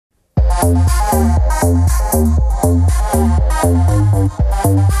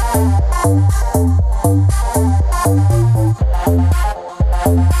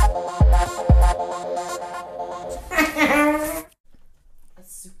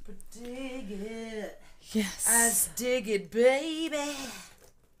Super dig it. Yes. I dig it, baby.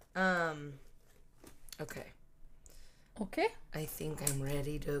 Okay. Okay. I think I'm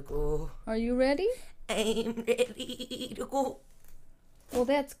ready to go. Are you ready? I'm ready to go. Well,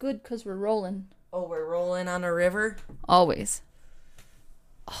 that's good because we're rolling. Oh, we're rolling on a river? Always.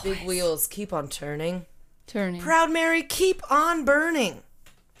 Big wheels keep on turning. Turning. Proud Mary, keep on burning.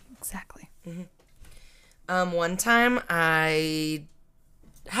 Exactly. One time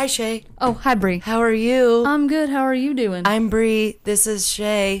Hi, Shay. Oh, hi, Bree. How are you? I'm good. How are you doing? I'm Bree. This is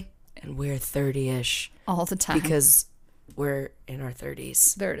Shay. And we're 30-ish. All the time. Because we're in our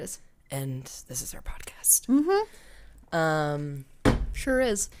 30s. There it is. And this is our podcast. Sure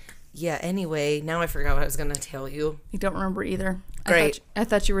is. Yeah, anyway, now I forgot what I was going to tell you. You don't remember either. Great. I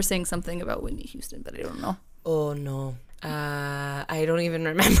thought you were saying something about Whitney Houston, but I don't know. Oh, no. I don't even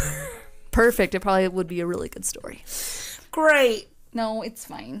remember. Perfect. It probably would be a really good story. Great. No, it's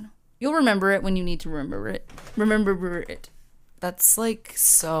fine. You'll remember it when you need to remember it. Remember it. That's like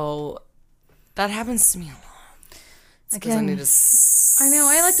so... That happens to me a lot. It's because I Again, need to... I know.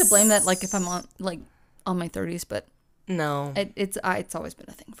 I like to blame that, like, if I'm on my 30s, but No. it's always been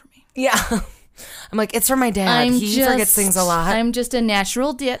a thing for me. Yeah. I'm like, it's for my dad. He forgets things a lot. I'm just a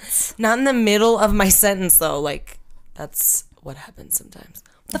natural ditz. Not in the middle of my sentence, though. Like, that's what happens sometimes.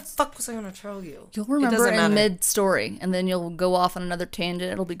 What the fuck was I going to tell you? You'll remember in mid-story, and then you'll go off on another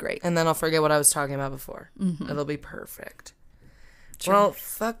tangent. It'll be great. And then I'll forget what I was talking about before. It'll be perfect. True. Well,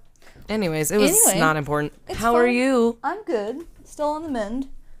 fuck. Anyways, it was not important. How are you? I'm good. Still on the mend,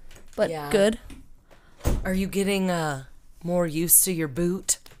 but Yeah. good. Are you getting more used to your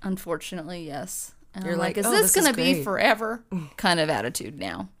boot? Unfortunately, yes. And You're I'm like, is oh, this this is going to be great. forever? Kind of attitude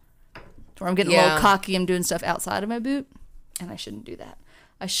now. Where I'm getting a little cocky. I'm doing stuff outside of my boot, and I shouldn't do that.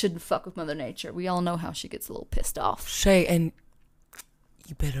 I shouldn't fuck with Mother Nature. We all know how she gets a little pissed off. Shay, and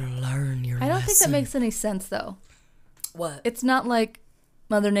you better learn your lesson. I don't think that makes any sense, though. What? It's not like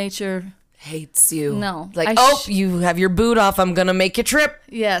Mother Nature Hates you. No. Like, you have your boot off. I'm going to make you trip.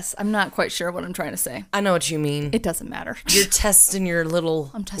 Yes, I'm not quite sure what I'm trying to say. I know what you mean. It doesn't matter. You're testing your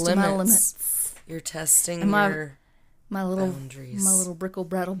little I'm testing my limits. You're testing And your my little boundaries. My little brickle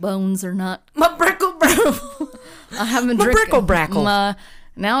brattle bones are not. My brickle brattle. I haven't My drinking. brickle brackle.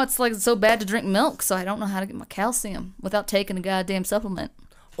 Now it's like so bad to drink milk, so I don't know how to get my calcium without taking a goddamn supplement.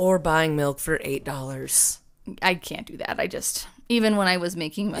 Or buying milk for $8. I can't do that. Even when I was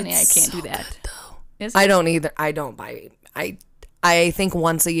making money, I can't do that. Good, though. Is I it? don't either. I don't buy. I think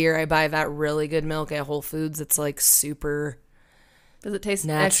once a year I buy that really good milk at Whole Foods. It's like super. Does it taste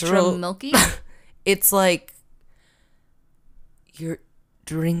natural. extra milky? It's like you're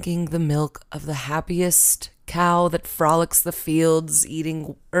drinking the milk of the happiest cow that frolics the fields,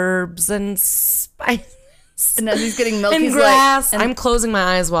 eating herbs and spices. And as he's getting milk, and he's grass. like, I'm closing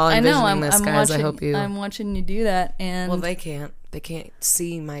my eyes while I'm envisioning this, guys. watching, I hope you. I'm watching you do that, and Well, they can't. They can't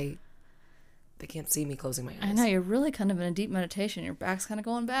see my. They can't see me closing my eyes. I know you're really kind of in a deep meditation. Your back's kind of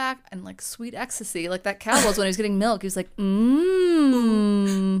going back, and like sweet ecstasy, like that cow was when he was getting milk. He was like,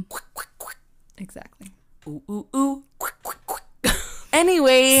 Exactly. Ooh, ooh, ooh.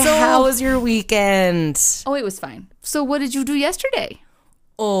 Anyway, how was your weekend? Oh, it was fine. So, what did you do yesterday?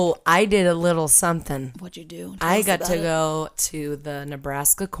 Oh, I did a little something. What'd you do? I got to go to the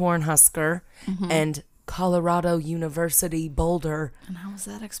Nebraska Cornhusker and Colorado University Boulder And how was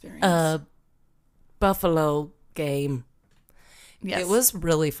that experience? Buffalo game. Yes. It was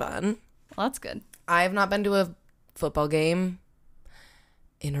really fun. Well, that's good. I have not been to a football game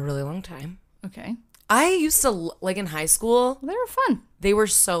in a really long time. Okay. I used to, like in high school, Well, they were fun. they were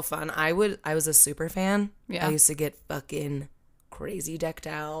so fun. I was a super fan. Yeah. I used to get fucking crazy decked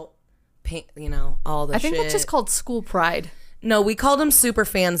out, paint, all the shit. I think that's just called school pride. No, we called them super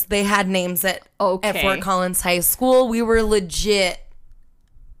fans. They had names at Okay. Fort Collins High School. We were legit.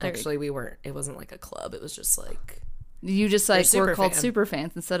 There- Actually, we weren't. It wasn't like a club. It was just like, You just like super were called fan. super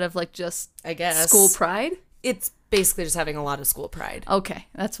fans instead of like just I guess, school pride. It's basically just having a lot of school pride. Okay,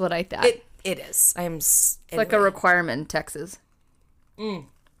 that's what I thought. It is. It's like a requirement in Texas.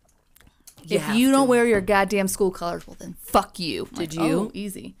 If have you don't to. wear your goddamn school colors, well then fuck you. Did Like, you? Oh,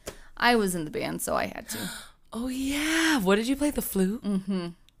 easy. I was in the band, so I had to. Oh yeah. What did you play? The flute? Mm-hmm.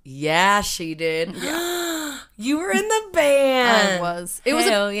 Yeah, she did. Yeah. You were in the band. I was.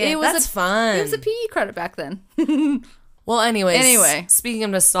 Hell yeah. That's fun. It was a PE credit back then. Well, anyways. Anyway. Speaking of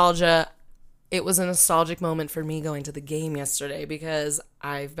nostalgia, it was a nostalgic moment for me going to the game yesterday because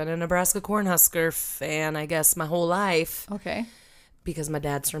I've been a Nebraska Cornhusker fan, I guess, my whole life. Okay. Because my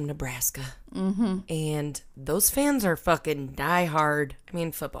dad's from Nebraska. Mm-hmm. And those fans are fucking diehard. I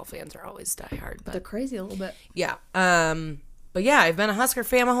mean, football fans are always diehard. But they're crazy a little bit. Yeah. But yeah, I've been a Husker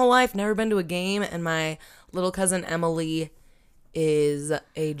fan my whole life, never been to a game. And my little cousin Emily is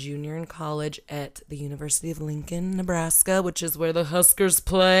a junior in college at the University of Lincoln, Nebraska, which is where the Huskers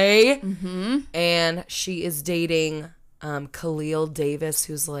play. Mm-hmm. And she is dating Khalil Davis,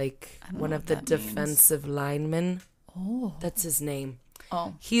 who's like one of the defensive linemen. Oh. That's his name.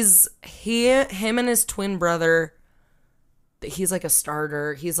 Oh. Him and his twin brother, he's like a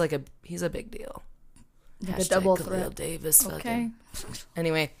starter. He's a big deal. Like a double threat. Khalil Davis. Okay.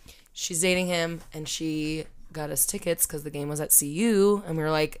 Anyway, she's dating him, and she got us tickets because the game was at CU, and we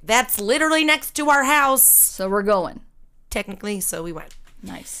were like, that's literally next to our house. So we're going. Technically, so we went.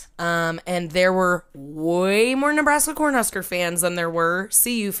 Nice. And there were way more Nebraska Cornhusker fans than there were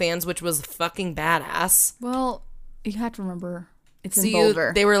CU fans, which was fucking badass. Well, you have to remember, it's in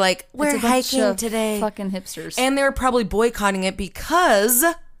Boulder. They were like, we're hiking today. Fucking hipsters. And they were probably boycotting it because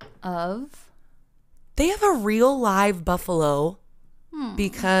they have a real live buffalo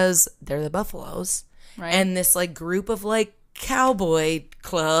because they're the buffaloes. Right. And this like group of like cowboy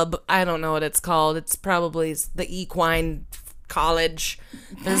club, I don't know what it's called. It's probably the equine college.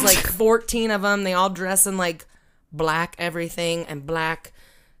 There's like 14 of them. They all dress in like black everything and black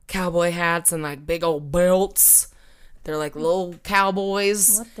cowboy hats and like big old belts. They're like little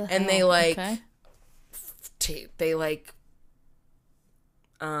cowboys. What the hell? And they like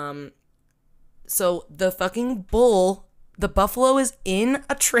so the fucking bull, the buffalo is in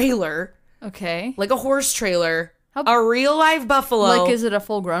a trailer. Okay. Like a horse trailer. A real live buffalo. Like, is it a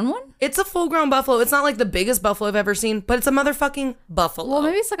full grown one? It's a full grown buffalo. It's not like the biggest buffalo I've ever seen, but it's a motherfucking buffalo. Well,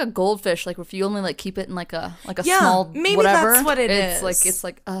 maybe it's like a goldfish. Like if you only like keep it in like a yeah, small maybe whatever. That's what it's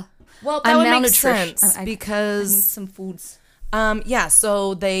like well, that would make sense because I need some foods. Yeah,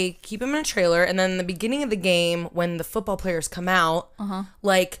 so they keep him in a trailer, and then in the beginning of the game, when the football players come out,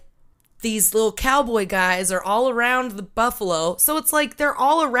 like these little cowboy guys are all around the buffalo. So it's like they're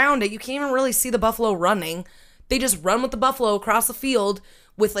all around it. You can't even really see the buffalo running. They just run with the buffalo across the field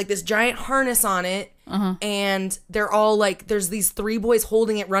with like this giant harness on it. And they're all like, there's these three boys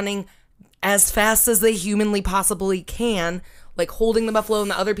holding it, running as fast as they humanly possibly can, like holding the buffalo,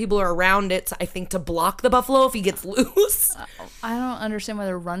 and the other people are around it, I think, to block the buffalo if he gets loose. I don't understand why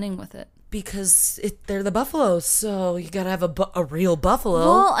they're running with it. Because they're the buffaloes, so you gotta have a real buffalo.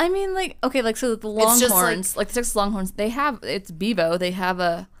 Well, I mean, like, okay, like, so the Longhorns, like the Texas Longhorns, it's Bevo, they have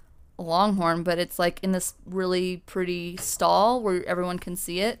a longhorn, but it's like in this really pretty stall where everyone can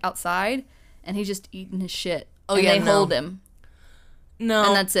see it outside, and he's just eating his shit. Oh, and yeah, they hold him. No.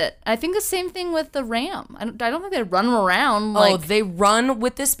 And that's it. I think the same thing with the ram. I don't think they run him around. Oh, they run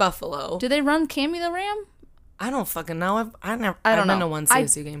with this buffalo. Do they run Cammy the ram? I don't fucking know. I don't know. Been to one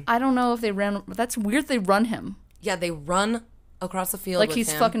CSU game. I don't know if they ran. That's weird. They run him. Yeah, they run across the field. Like with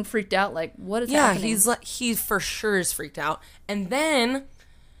he's him. fucking freaked out. Like what is happening? Yeah, he for sure is freaked out. And then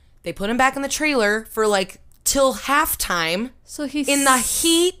they put him back in the trailer for like till halftime. So he's in the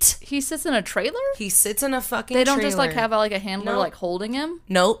heat. He sits in a trailer. He sits in a fucking. They don't trailer. just like have like a handler like holding him.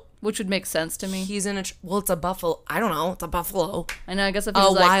 Nope. Which would make sense to me. He's in a well, it's a buffalo. I don't know. It's a buffalo. I know. I guess if he's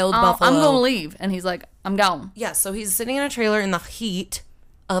a wild buffalo. I'm gonna leave, and he's like, I'm gone. Yeah. So he's sitting in a trailer in the heat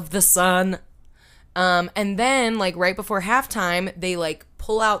of the sun, and then like right before halftime, they like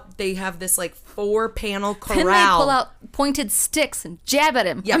pull out. They have this like 4-panel corral. And they pull out pointed sticks and jab at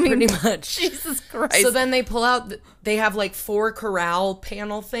him. Yeah, pretty much. Jesus Christ. So then they pull out. They have like 4 corral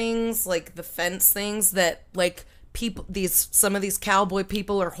panel things, like the fence things that like. Some of these cowboy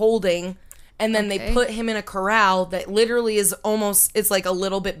people are holding, and then they put him in a corral that literally is it's like a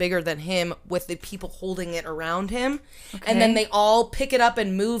little bit bigger than him with the people holding it around him. And then they all pick it up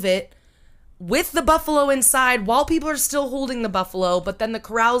and move it with the buffalo inside while people are still holding the buffalo, but then the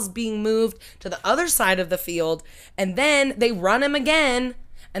corral's being moved to the other side of the field, and then they run him again,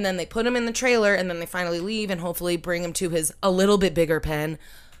 and then they put him in the trailer, and then they finally leave and hopefully bring him to his a little bit bigger pen.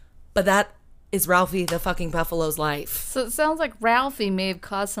 But that is Ralphie the fucking buffalo's life. So it sounds like Ralphie may have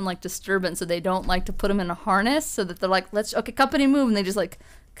caused some like disturbance, so they don't like to put him in a harness, so that they're like, company move, and they just like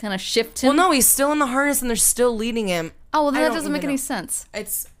kind of shift him. Well, no, he's still in the harness and they're still leading him. Oh, well, then that doesn't make any sense.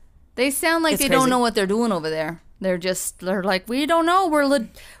 They sound like they don't know what they're doing over there. They're like, we don't know. We're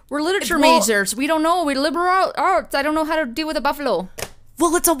literature majors. We don't know. We're liberal arts. I don't know how to deal with a buffalo.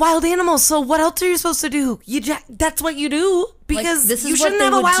 Well, it's a wild animal, so what else are you supposed to do? That's what you do, because you shouldn't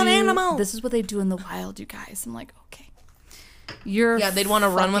have a wild animal. This is what they do in the wild, you guys. I'm like, okay. they'd want to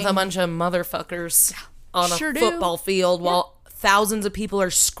run with a bunch of motherfuckers on a football field while thousands of people are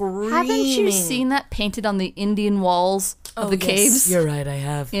screaming. Haven't you seen that painted on the Indian walls of the caves? You're right, I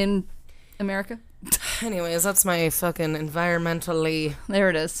have. In America? Anyways, that's my fucking environmentally there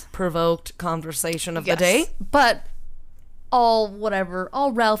it is provoked conversation of the day. But all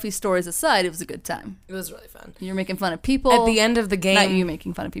Ralphie stories aside, it was a good time. It was really fun. You're making fun of people. At the end of the game. Not you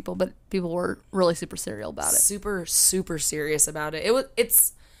making fun of people, but people were really super serial about it. Super, super serious about it.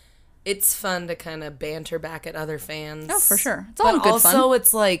 It's fun to kind of banter back at other fans. Oh, for sure. It's all good fun. Also,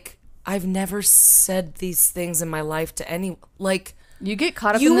 it's like, I've never said these things in my life to anyone. Like, you get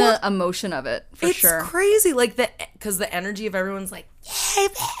caught up in the emotion of it, for sure. It's crazy, like, because the energy of everyone's like,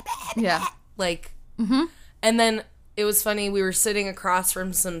 yeah. Like, and then it was funny, we were sitting across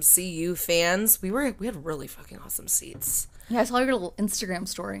from some CU fans. We had really fucking awesome seats. Yeah, I saw your little Instagram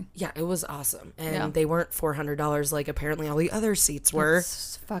story. Yeah, it was awesome. And they weren't $400 like apparently all the other seats were.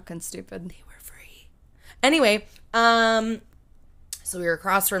 It's fucking stupid. They were free. Anyway, so we were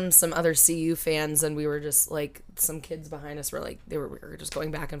across from some other CU fans, and we were just like, some kids behind us were like, we were just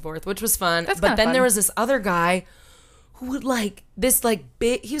going back and forth, which was fun. But then there was this other guy who would like, this like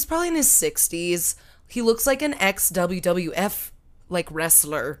big, he was probably in his 60s. He looks like an ex-WWF like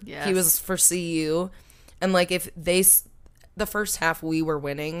wrestler. Yes. He was for CU. And like the first half we were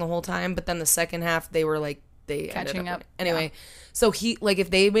winning the whole time, but then the second half they were like, they catching up. Anyway, so he, like, if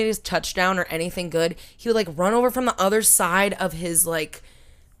they made his touchdown or anything good, he would like run over from the other side of his like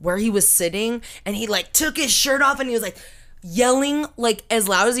where he was sitting, and he like took his shirt off and he was like yelling like as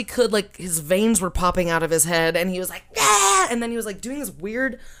loud as he could, like his veins were popping out of his head, and he was like, ah! And then he was like doing this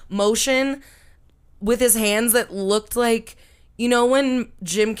weird motion with his hands that looked like, you know, when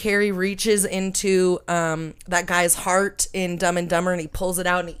Jim Carrey reaches into that guy's heart in Dumb and Dumber and he pulls it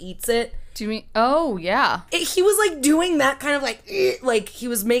out and he eats it. Do you mean? Oh, yeah. He was like doing that kind of like he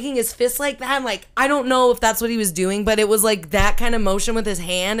was making his fist like that. And like, I don't know if that's what he was doing, but it was like that kind of motion with his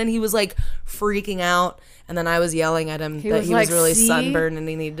hand, and he was like freaking out. And then I was yelling at him that he was really sunburned and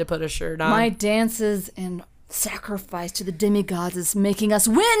he needed to put a shirt on. My dances and sacrifice to the demigods is making us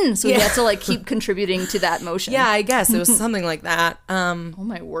win, so he had to like keep contributing to that motion. Yeah, I guess it was something like that. Oh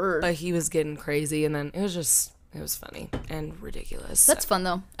my word. But he was getting crazy, and then it was funny and ridiculous. That's fun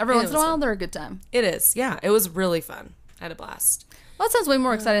though. Every once in a while they're a good time. It is. Yeah, it was really fun. I had a blast. Well, that sounds way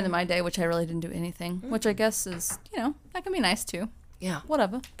more exciting than my day, which I really didn't do anything, which I guess is, that can be nice too. Yeah.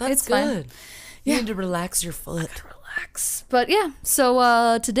 Whatever. That's it's good. Fine. You need to relax your foot. Relax. But yeah,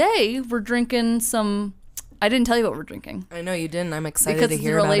 so today we're drinking some. I didn't tell you what we're drinking. I know you didn't. I'm excited to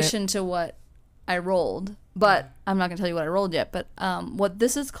hear about it. Because it's in relation to what I rolled. But I'm not going to tell you what I rolled yet. But what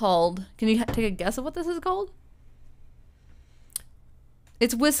this is called, can you take a guess of what this is called?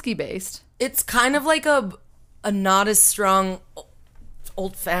 It's whiskey based. It's kind of like a not as strong,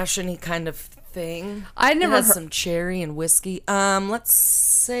 old-fashioned-y kind of thing. I never heard some cherry and whiskey. Let's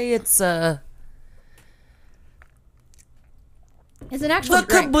say it's a... It's an actual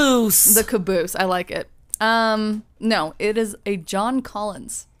drink. Caboose. The caboose. I like it. No, it is a John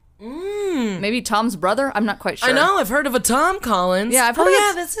Collins. Maybe Tom's brother. I'm not quite sure. I know. I've heard of a Tom Collins. Yeah, I've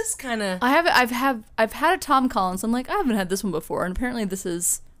heard. This is kind of. I've had a Tom Collins. I'm like, I haven't had this one before, and apparently this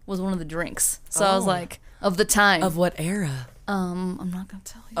was one of the drinks. So I was like, of the time. Of what era? I'm not gonna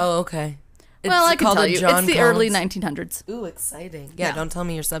tell you. Oh, okay. Well, I can tell you. It's the early 1900s. Ooh, exciting. Yeah, don't tell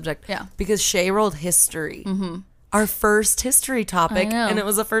me your subject. Yeah. Because Shay rolled history. Mm-hmm. Our first history topic, and it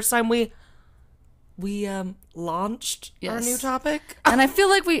was the first time we launched our new topic. And I feel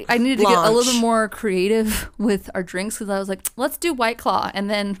like I needed to get a little bit more creative with our drinks, because I was like, let's do White Claw, and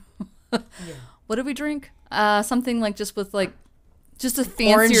then what did we drink? Something like just with like just a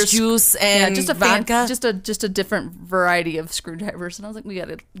fancier orange juice and just a vodka, just a different variety of screwdrivers. And I was like, we got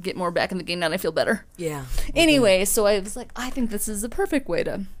to get more back in the game now. And I feel better. Yeah. Anyway, so I was like, I think this is the perfect way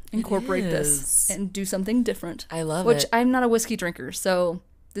to incorporate this and do something different. I love it. Which I'm not a whiskey drinker, so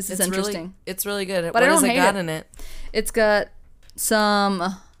this is interesting. It's really good. But what I don't has hate it got in it? It's got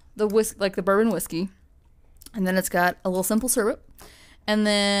some the bourbon whiskey, and then it's got a little simple syrup, and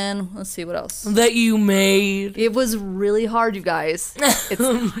then let's see what else that you made. It was really hard, you guys. It's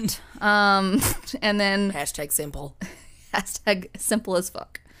not. And then #simple. #simple as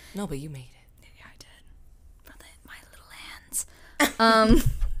fuck. No, but you made it. Yeah, I did. From my little hands.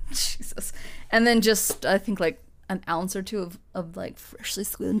 Jesus. And then just I think like an ounce or two of like freshly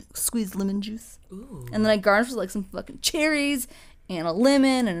squeezed lemon juice. Ooh. And then I garnished with like some fucking cherries and a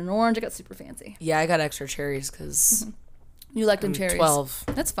lemon and an orange. I got super fancy. Yeah, I got extra cherries because you like them cherries. 12.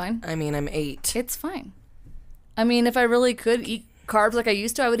 That's fine. I mean, I'm 8. It's fine. I mean, if I really could eat carbs like I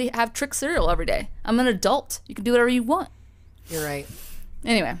used to, I would have Trick cereal every day. I'm an adult. You can do whatever you want. You're right.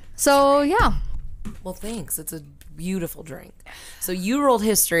 Anyway, so yeah. Well, thanks. It's a beautiful drink. So you rolled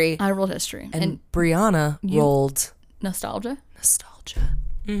history. I rolled history. And Brianna rolled nostalgia. Nostalgia.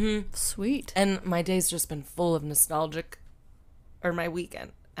 Mm-hmm. Sweet. And my day's just been full of nostalgic, or my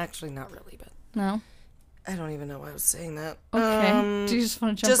weekend. Actually, not really, but. No. I don't even know why I was saying that. Okay. Do you just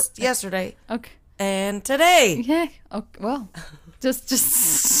want to jump? Just yesterday. Okay. And today. Yeah. Okay. Well, just.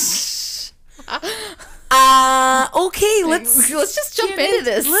 Okay. Let's just jump into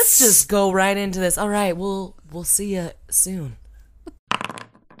this. Let's just go right into this. All right. We'll see you soon.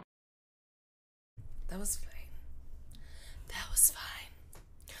 That was fine.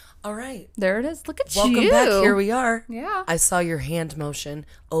 All right. There it is. Look at Welcome you. back. Here we are. Yeah. I saw your hand motion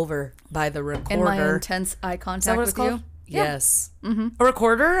over by the recorder. And my intense eye contact with you. Yeah. Yes. Mm-hmm. A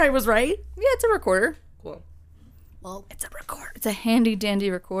recorder? I was right? Yeah, it's a recorder. Cool. Well, it's a recorder. It's a handy dandy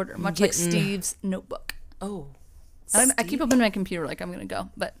recorder, much like Steve's notebook. Oh. I keep opening my computer like I'm going to go,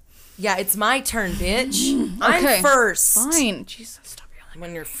 but. Yeah, it's my turn, bitch. Okay. I'm first. Fine. Jesus, stop yelling.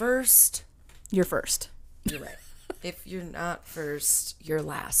 When you're first. You're first. You're right. If you're not first, you're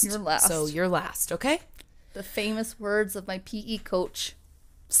last. You're last. So you're last, okay? The famous words of my PE coach.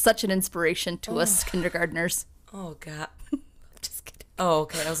 Such an inspiration to us kindergartners. Oh, God. I'm just kidding. Oh,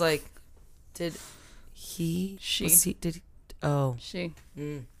 okay. I was like, did he? She. Did he? Oh. She.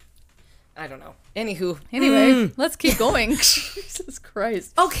 I don't know. Anywho. Anyway, let's keep going. Jesus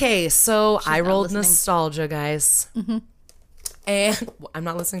Christ. Okay, so I rolled listening. nostalgia, guys. Mm-hmm. And I'm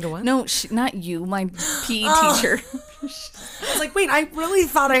not listening to what? No, not you, my PE teacher. I was like, wait, I really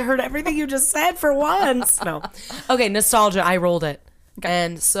thought I heard everything you just said for once. No. Okay, nostalgia, I rolled it. Okay.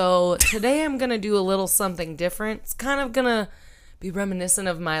 And so today I'm going to do a little something different. It's kind of going to be reminiscent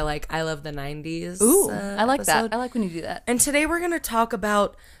of my, I love the 90's. Ooh, I like episode. that. I like when you do that. And today we're going to talk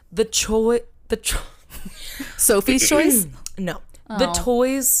about Sophie's choice? No. Oh. The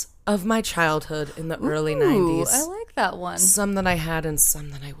toys of my childhood in the early 90's. I like that one. Some that I had and some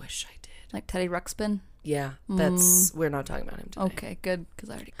that I wish I did. Like Teddy Ruxpin? Yeah, we're not talking about him today. Okay, good, because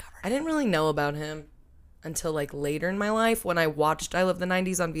I already covered it. I didn't really know about him until later in my life when I watched I Love the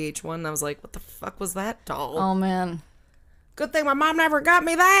 90's on VH1. I was like, what the fuck was that doll? Oh, man. Good thing my mom never got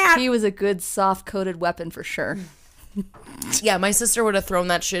me that. He was a good soft-coated weapon for sure. Yeah, my sister would have thrown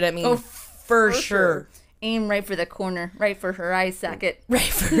that shit at me for sure. Aim right for the corner, right for her eye socket. Right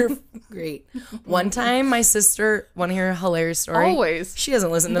for her. Great. One time, my sister, want to hear a hilarious story? Always. She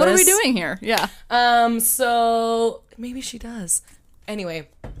hasn't listened to what this. What are we doing here? Yeah. So maybe she does. Anyway,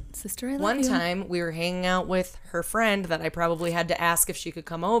 sister, I love one you. time we were hanging out with her friend that I probably had to ask if she could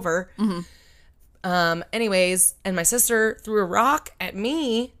come over. Mm-hmm. Anyways, and my sister threw a rock at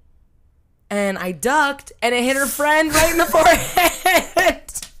me, and I ducked, and it hit her friend right in the forehead.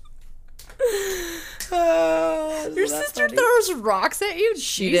 Your sister throws rocks at you?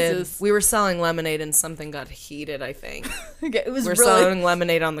 She Jesus. did. We were selling lemonade and something got heated, I think. Okay, it was we were really, selling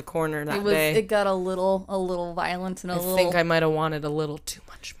lemonade on the corner that day. It got a little violent and I think I might have wanted a little too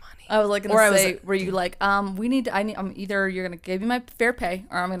much money. I was like gonna say, were you like, either you're gonna give me my fair pay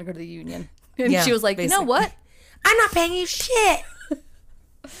or I'm gonna go to the union. And she was like, basically. You know what? I'm not paying you shit.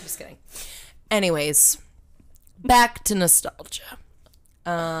 Just kidding. Anyways, back to nostalgia.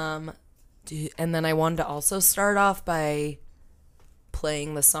 And then I wanted to also start off by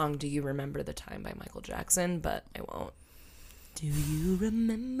playing the song Do You Remember the Time by Michael Jackson, but I won't. Do you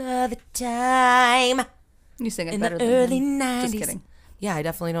remember the time? You sing it in better the than early him. 90's. Just kidding. Yeah, I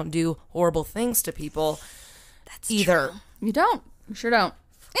definitely don't do horrible things to people. That's either. True. You don't. You sure don't.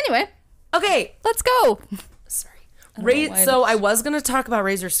 Anyway. Okay. Let's go. Sorry. So I was going to talk about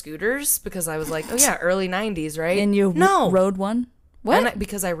Razor scooters because I was like, oh yeah, early 90's, right? And you rode one? What?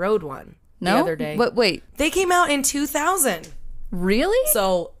 Because I rode one the other day. But wait. They came out in 2000. Really?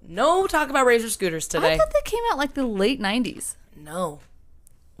 So no talk about Razor scooters today. I thought they came out the late 90's. No.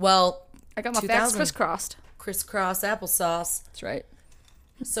 Well, I got my facts crisscrossed. Crisscross applesauce. That's right.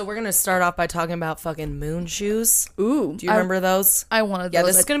 So we're going to start off by talking about fucking moon shoes. Ooh. Do you remember those? I wanted those. Yeah,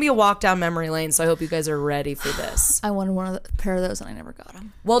 this is going to be a walk down memory lane, so I hope you guys are ready for this. I wanted a pair of those and I never got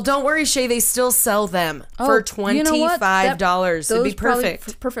them. Well, don't worry, Shay. They still sell them for $25. You know what? It'd be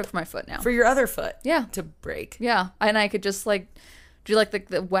perfect. Perfect for my foot now. For your other foot. Yeah. To break. Yeah. And I could just do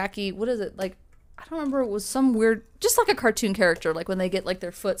the wacky, what is it? I don't remember. It was some weird, just like a cartoon character. Like when they get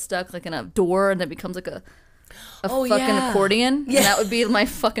their foot stuck in a door and it becomes a fucking accordion. Yeah. And that would be my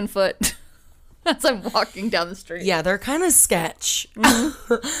fucking foot as I'm walking down the street. Yeah, they're kind of sketch.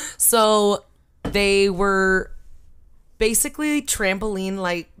 Mm-hmm. So they were basically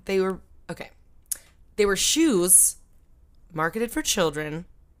trampoline, they were shoes marketed for children,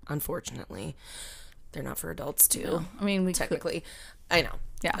 unfortunately. they're not for adults too. No. I mean, we technically. I know.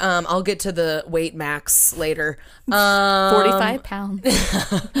 Yeah. I'll get to the weight max later. 45 pounds.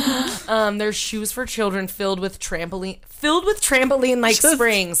 There's shoes for children filled with trampoline like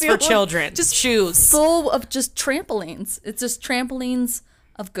springs for children. Just shoes full of just trampolines. It's just trampolines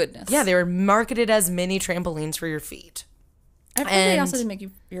of goodness. Yeah, they were marketed as mini trampolines for your feet. I think they also didn't make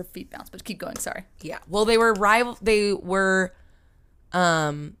your feet bounce, but keep going. Sorry. Yeah. Well, they rivaled the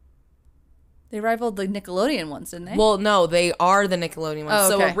Nickelodeon ones, didn't they? Well, no, they are the Nickelodeon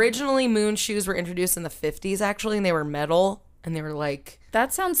ones. Oh, okay. So originally Moon shoes were introduced in the 50s actually, and they were metal, and they were like,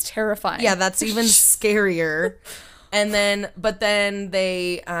 that sounds terrifying. yeah, that's even scarier. But then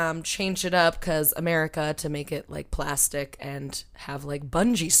they changed it up because America to make it like plastic and have like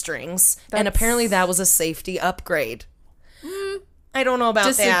bungee strings, and apparently that was a safety upgrade. I don't know about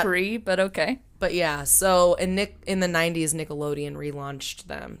Disagree, but okay. But yeah, so in the 90s, Nickelodeon relaunched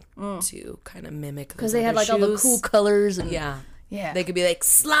them to kind of mimic those because they had like shoes. all the cool colors and yeah. Yeah. They could be like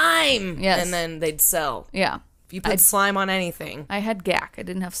slime, yes, and then they'd sell. Yeah. If you put slime on anything. I had gack. I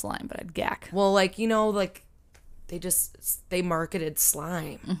didn't have slime, but I had gack. Well, like, you know, like they marketed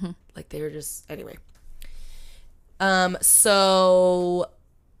slime. Mm-hmm. Like they were just anyway. So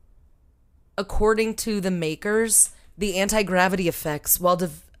according to the makers, the anti-gravity effects while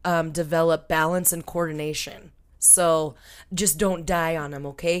develop balance and coordination. So just don't die on them,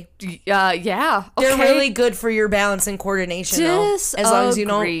 okay? Yeah. Okay. They're really good for your balance and coordination, though. As long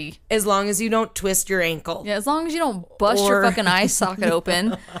as you don't twist your ankle. Yeah, as long as you don't bust your fucking eye socket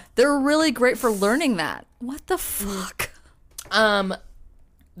open. They're really great for learning that. What the fuck?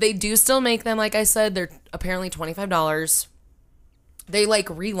 They do still make them, like I said, they're apparently $25. They like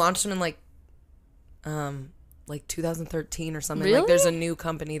relaunched them in like 2013 or something. Really? Like there's a new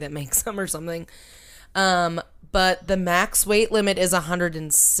company that makes them or something. But the max weight limit is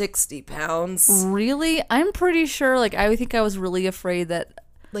 160 pounds. Really? I'm pretty sure, like, I think I was really afraid that,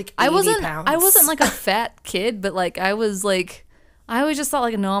 like, 80 I wasn't pounds. like a fat kid, but like I always just thought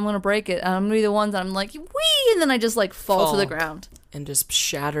like, no, I'm gonna break it. I'm gonna be the one that I'm like, wee, and then I just like fall to the ground and just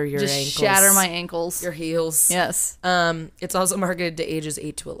shatter your ankles. Shatter my ankles, your heels. Yes. It's also marketed to ages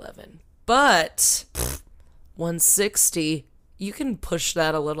 8 to 11, but 160, you can push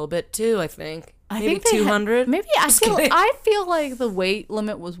that a little bit too. I think. Maybe 200. I feel like the weight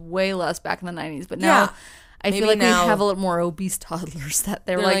limit was way less back in the 90s, but now I feel like we have a little more obese toddlers that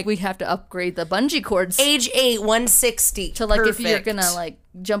they're like we have to upgrade the bungee cords. Age 8, 160. To like, perfect. If you're gonna like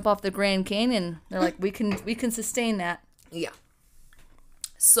jump off the Grand Canyon, they're like we can sustain that. Yeah.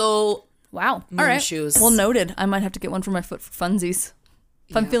 So wow. All right. Shoes. Well, noted. I might have to get one for my foot for funsies.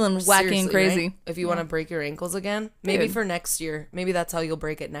 If I'm feeling wacky and crazy. Right? If you want to break your ankles again, maybe for next year. Maybe that's how you'll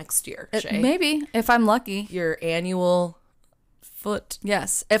break it next year, Shay. Maybe, if I'm lucky. Your annual foot.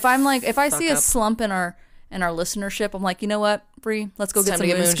 Yes. If I see a slump in our listenership, I'm like, you know what, Bree, let's go get some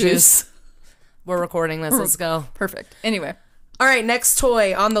moon shoes. We're recording this. Let's go. Perfect. Anyway. All right, next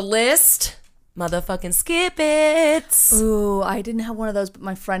toy on the list. Motherfucking Skip It. Ooh, I didn't have one of those, but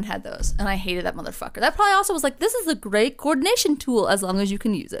my friend had those, and I hated that motherfucker. That probably also was like, this is a great coordination tool as long as you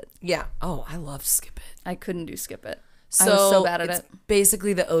can use it. Yeah. Oh, I love Skip It. I couldn't do Skip It. I was so bad at it.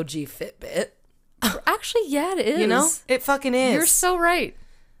 Basically the OG Fitbit. Actually, yeah, it is. You know? It fucking is. You're so right.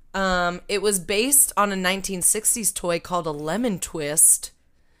 It was based on a 1960s toy called a lemon twist,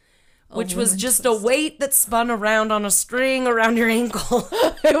 which was just a weight that spun around on a string around your ankle.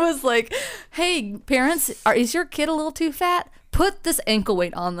 It was like, hey, parents, is your kid a little too fat? Put this ankle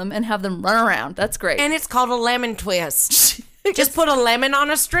weight on them and have them run around. That's great. And it's called a lemon twist. Just put a lemon on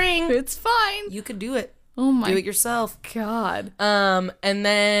a string. It's fine. You could do it. Oh my. Do it yourself. God. And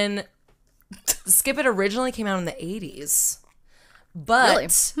then Skip It originally came out in the 80s.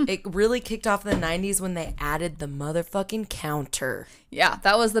 But it really kicked off in the 90s when they added the motherfucking counter. Yeah,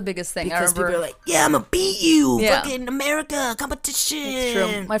 that was the biggest thing. Because people are like, yeah, I'm going to beat you. Yeah. Fucking America, competition. It's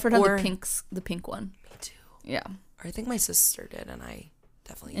true. My friend had the pink one. Me too. Yeah. Or I think my sister did, and I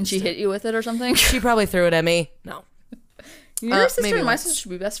definitely And she hit you with it or something? She probably threw it at me. No. Your sister and my sister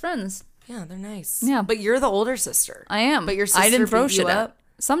should be best friends. Yeah, they're nice. Yeah. But you're the older sister. I am. But your sister I didn't throw beat you shit up.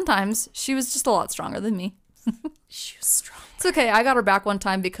 Sometimes. She was just a lot stronger than me. She was strong. It's okay. I got her back one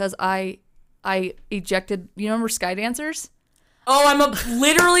time because I ejected. You remember Sky Dancers? Oh,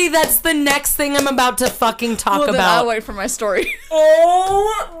 literally, that's the next thing I'm about to fucking talk about. I'll wait for my story.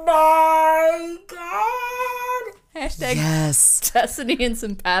 Oh my God. Hashtag yes. Destiny and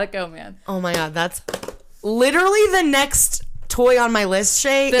Simpatico, man. Oh my God, that's literally the next toy on my list,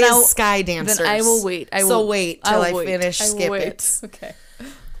 Shay, is Sky Dancers. Then I will wait. So wait till I finish Skip It. Okay.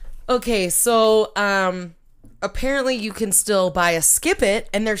 Okay, so apparently you can still buy a Skip It,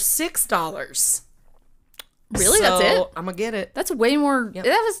 and they're $6. Really? So, That's it? I'm gonna get it. That's way more. Yep.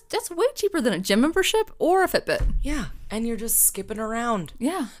 That's way cheaper than a gym membership or a Fitbit. Yeah, and you're just skipping around.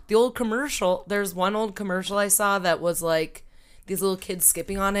 Yeah. The old commercial. There's one old commercial I saw that was like these little kids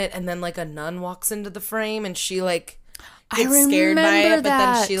skipping on it, and then like a nun walks into the frame, and she like gets scared by it, but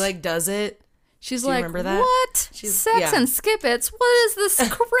then she like does it. She's like, remember that? What? Sex and skip-its? What is this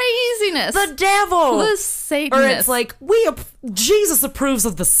craziness? The devil! The Satanist. Or it's like, Jesus approves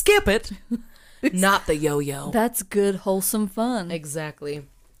of the skip-it, not the yo-yo. That's good, wholesome fun. Exactly.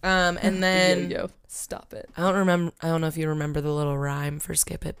 And then... Yo-yo. Stop it. I don't know if you remember the little rhyme for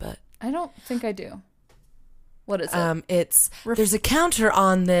skip-it, but... I don't think I do. What is it? It's... There's a counter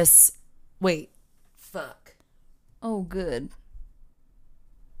on this... Wait. Fuck. Oh, good.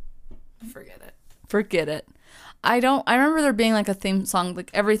 Forget it. I remember there being like a theme song, like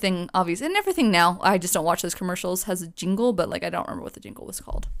everything obvious and everything now. I just don't watch those commercials has a jingle, but like I don't remember what the jingle was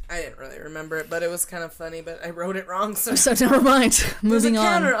called. I didn't really remember it, but it was kind of funny, but I wrote it wrong. So never mind. Moving on.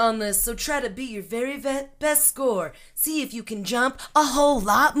 There's a counter on this, so try to beat your very best score. See if you can jump a whole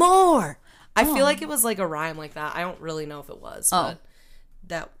lot more. I feel like it was like a rhyme like that. I don't really know if it was, but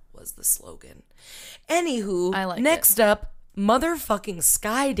that was the slogan. Anywho, next up, motherfucking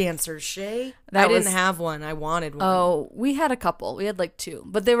sky dancers, Shay. I didn't have one. I wanted one. Oh, we had a couple. We had like two,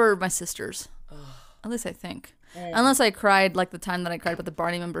 but they were my sisters. At least I think. Unless I cried like the time that I cried about the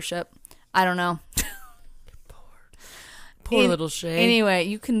Barney membership. I don't know. Poor little Shay. Anyway,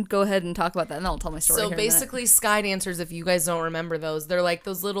 you can go ahead and talk about that, and I'll tell my story. So basically, sky dancers, if you guys don't remember those, they're like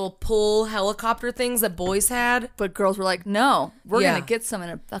those little pull helicopter things that boys had. But girls were like, no, we're going to get some in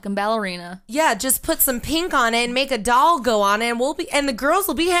a fucking ballerina. Yeah, just put some pink on it and make a doll go on it, and the girls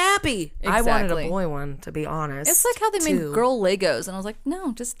will be happy. Exactly. I wanted a boy one, to be honest. It's like how they made girl Legos, and I was like,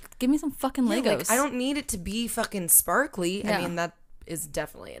 no, just give me some fucking Legos. Like, I don't need it to be fucking sparkly. Yeah. I mean, that is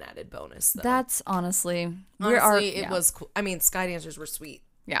definitely an added bonus, though. That's honestly it was cool. I mean, sky dancers were sweet.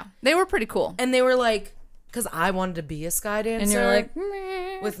 Yeah, they were pretty cool. And they were like, because I wanted to be a sky dancer. And you're like,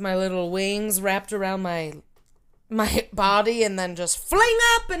 meh. With my little wings wrapped around my body, and then just fling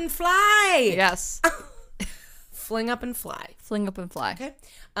up and fly. Yes. Fling up and fly. Fling up and fly. Okay.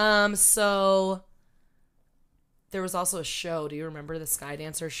 So there was also a show. Do you remember the sky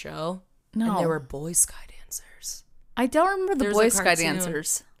dancer show? No. And there were boy sky dancers. I don't remember the boy sky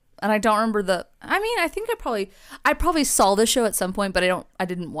dancers, and I don't remember I think I probably saw the show at some point, but I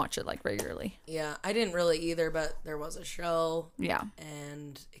didn't watch it like regularly. Yeah, I didn't really either, but there was a show. Yeah,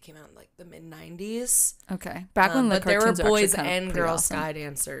 and it came out in like the mid-90s. Okay, back when there were boys and girls sky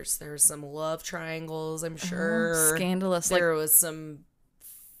dancers. There were some love triangles, I'm sure. Scandalous. There was some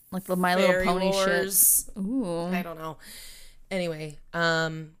like the My Little Pony wars. Shit. Ooh, I don't know. Anyway,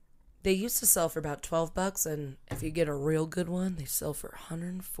 they used to sell for about $12, and if you get a real good one, they sell for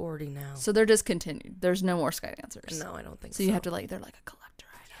 $140 now. So they're discontinued. There's no more sky dancers. No, I don't think so. So you have to they're like a collector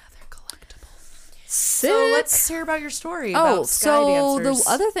item. Yeah, they're collectible. Sick. So let's hear about your story about sky dancers.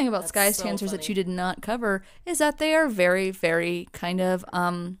 The other thing about sky dancers that you did not cover is that they are very, very kind of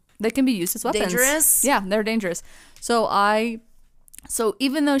they can be used as weapons. Dangerous? Yeah, they're dangerous. So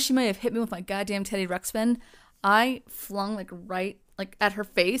even though she may have hit me with my goddamn Teddy Ruxpin, I flung right at her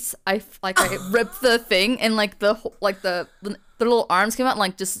face. I ripped the thing, and the little arms came out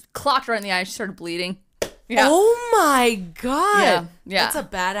and just clocked her in the eye. She started bleeding. Yeah. Oh my god. Yeah. That's a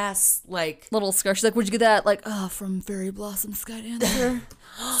badass little scar. She's like, "Where'd you get that?" From Fairy Blossom Sky Dancer.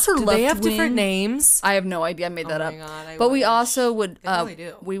 Do they have different names? I have no idea. I made that up. God, but we also would.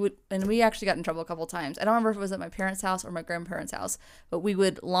 Do. We would, and we actually got in trouble a couple times. I don't remember if it was at my parents' house or my grandparents' house, but we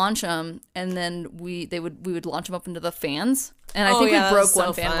would launch them, and then we would launch them up into the fans. And I think we broke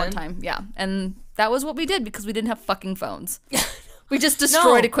one fan one time. Yeah, and that was what we did because we didn't have fucking phones. We just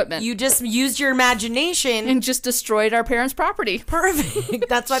destroyed equipment. You just used your imagination. And just destroyed our parents' property. Perfect.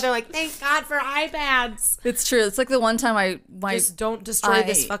 That's why they're like, thank God for iPads. It's true. It's like the one time just don't destroy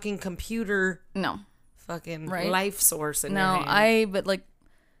this fucking computer. No. Fucking life source in your hand.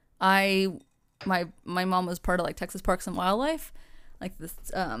 My mom was part of Texas Parks and Wildlife. This,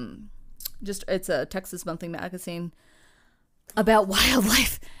 it's a Texas monthly magazine about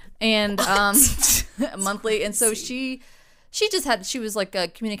wildlife. And monthly. And so she was like a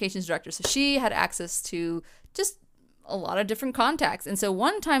communications director, so she had access to just a lot of different contacts. And so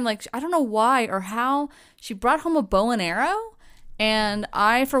one time, I don't know why or how, she brought home a bow and arrow, and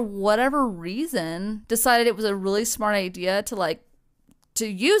I, for whatever reason, decided it was a really smart idea to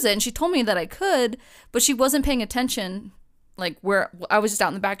use it. And she told me that I could, but she wasn't paying attention. Where I was just out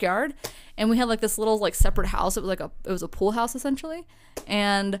in the backyard, and we had this little separate house. It was a pool house essentially,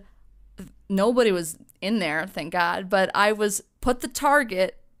 and nobody was in there, thank God. But I put the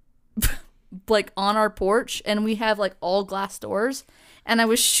target like on our porch, and we have like all glass doors. And I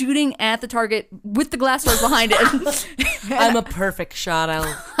was shooting at the target with the glass doors behind it. I'm a perfect shot. I'll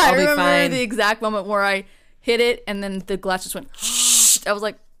I be remember fine. the exact moment where I hit it, and then the glass just went. I was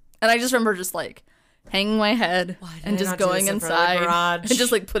like, and I just remember just like hanging my head and just going inside and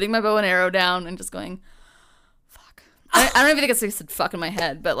just like putting my bow and arrow down and just going, fuck. I don't even think I said fuck in my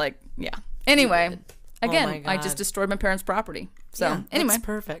head, but like, yeah. Anyway, again, I just destroyed my parents' property. So yeah, anyway, that's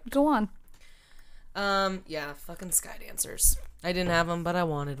perfect. Go on. Yeah, fucking sky dancers. I didn't have them, but I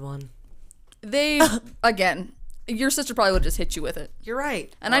wanted one. They, again, your sister probably would have just hit you with it. You're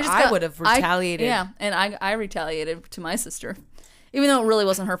right. And I would have retaliated. And I retaliated to my sister. Even though it really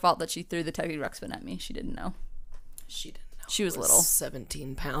wasn't her fault that she threw the Teddy Ruxpin at me. She didn't know. She didn't know. She was little.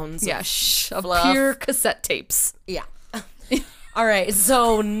 17 pounds. Yeah, of pure cassette tapes. Yeah. All right,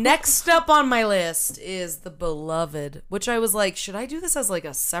 so next up on my list is The Beloved, which I was like, should I do this as like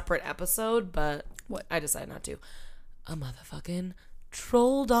a separate episode? But I decided not to. A motherfucking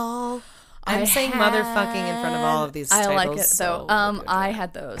troll doll. I'm saying motherfucking in front of all of these titles. I like it, though. I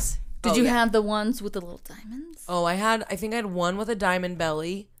had those. Did you have the ones with the little diamonds? Oh, I think I had one with a diamond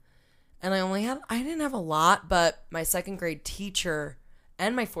belly. And I didn't have a lot, but my second grade teacher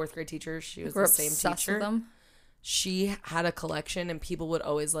and my fourth grade teacher, she was the same teacher. With them. She had a collection, and people would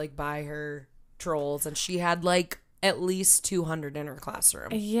always like buy her trolls, and she had like at least 200 in her classroom.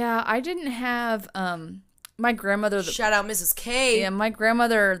 Yeah, I didn't have my grandmother. Shout out Mrs. K. Yeah, my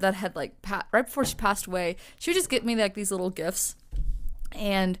grandmother that had like right before she passed away, she would just get me like these little gifts,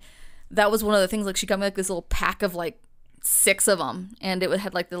 and that was one of the things. Like she got me like this little pack of like 6 of them, and it would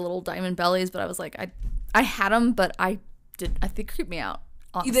have like the little diamond bellies. But I was like, I had them, but I think they creeped me out.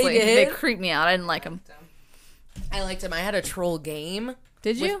 Honestly. They did? They creeped me out. I didn't like them. I liked him. I had a troll game.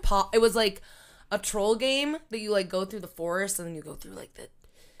 Did you? It was like a troll game that you like go through the forest, and then you go through like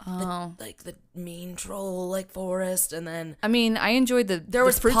the mean troll like forest, and then I mean I enjoyed there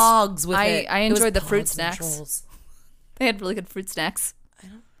was pogs with it. I enjoyed the fruit snacks. They had really good fruit snacks.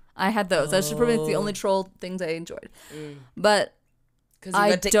 I had those. That's probably the only troll things I enjoyed. But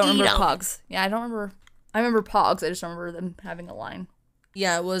I don't remember pogs. Yeah, I don't remember. I remember pogs. I just remember them having a line.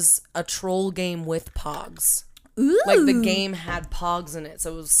 Yeah, it was a troll game with pogs. Ooh. Like the game had pogs in it,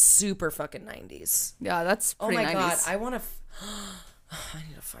 so it was super fucking 90s. Yeah, that's pretty 90s. God, I want to I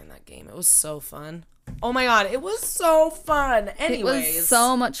need to find that game. It was so fun. Oh my God, it was so fun. Anyways, it was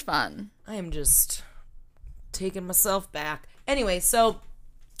so much fun. I am just taking myself back. Anyway, so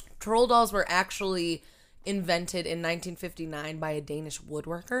troll dolls were actually invented in 1959 by a Danish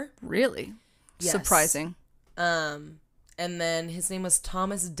woodworker. Really? Yes. Surprising. And then his name was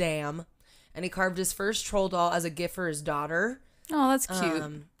Thomas Dam. And he carved his first troll doll as a gift for his daughter. Oh, that's cute.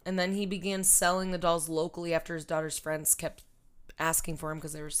 And then he began selling the dolls locally after his daughter's friends kept asking for him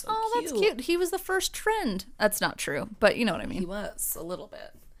because they were so cute. Oh, that's cute. He was the first trend. That's not true, but you know what I mean. He was, a little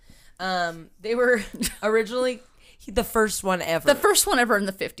bit. They were originally the first one ever. The first one ever in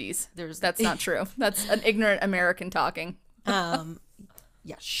the 50s. That's not true. That's an ignorant American talking.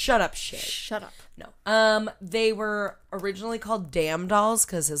 Yeah, shut up, shit. Shut up. No. They were originally called Dam dolls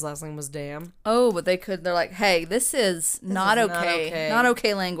because his last name was Dam. Oh, but they're like, hey, this is not okay. Not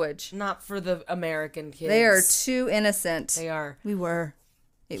okay language. Not for the American kids. They are too innocent. They are. We were.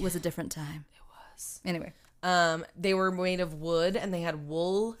 It was a different time. It was. Anyway. They were made of wood, and they had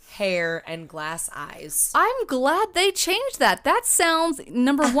wool, hair, and glass eyes. I'm glad they changed that. That sounds,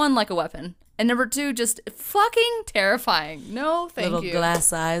 number one, like a weapon. And number 2, just fucking terrifying. No, thank you. Little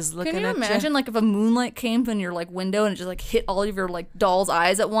glass eyes looking at you. Can you imagine, like, if a moonlight came from your, like, window and it just, like, hit all of your, like, doll's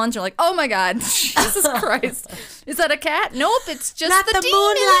eyes at once? You're like, oh, my God. Jesus Christ. Is that a cat? Nope, it's just not the demons.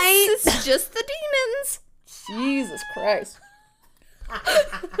 Moonlight. It's just the demons. Jesus Christ.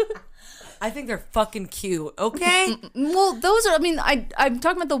 I think they're fucking cute, okay? Well, those are, I mean, I'm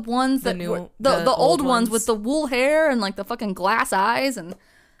talking about the ones that the old ones with the wool hair and, like, the fucking glass eyes and...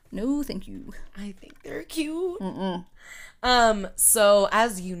 No, thank you. I think they're cute. So,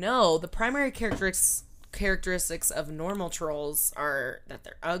 as you know, the primary characteristics of normal trolls are that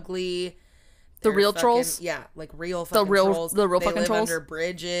they're ugly. The real trolls? Yeah, like real fucking trolls. The real fucking trolls? They live under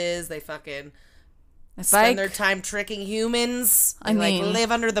bridges. They fucking spend their time tricking humans. They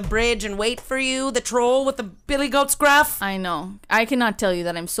live under the bridge and wait for you, the troll with the billy goat scruff. I know. I cannot tell you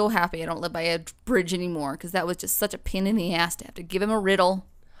that I'm so happy I don't live by a bridge anymore because that was just such a pain in the ass to have to give him a riddle.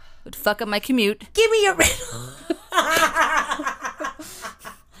 Would fuck up my commute. Give me a riddle.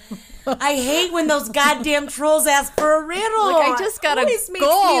 I hate when those goddamn trolls ask for a riddle. Like, I just gotta always makes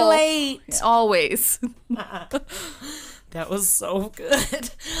me late. Always. That was so good.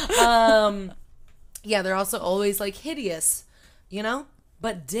 Yeah, they're also always like hideous, you know?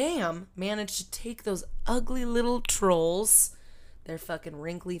 But Damn managed to take those ugly little trolls, their fucking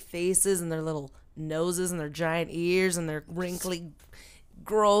wrinkly faces and their little noses and their giant ears and their wrinkly,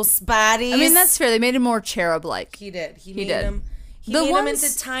 gross bodies. I mean, that's fair. They made him more cherub-like. He did. He made him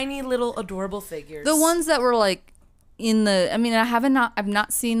into tiny little adorable figures. The ones that were like in the, I mean, I've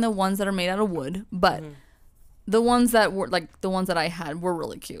not seen the ones that are made out of wood, but the ones that were like the ones that I had were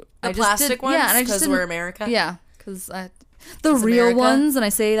really cute. The plastic ones, because we're America. Yeah, because the real America. Ones, and I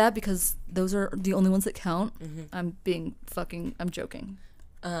say that because those are the only ones that count. I'm joking.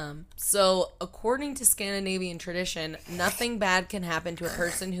 So according to Scandinavian tradition, nothing bad can happen to a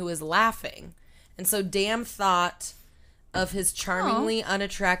person who is laughing. And so Damn thought of his charmingly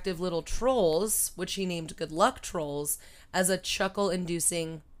unattractive little trolls, which he named Good Luck Trolls, as a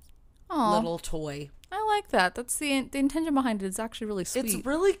chuckle-inducing little toy. I like that. That's the intention behind it. It's actually really sweet. It's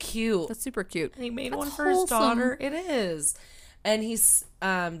really cute. That's super cute. And he made one for his daughter. It is. And he's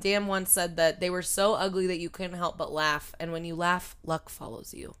Damn once said that they were so ugly that you couldn't help but laugh. And when you laugh, luck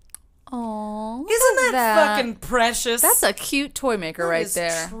follows you. Oh, isn't that fucking precious? That's a cute toy maker right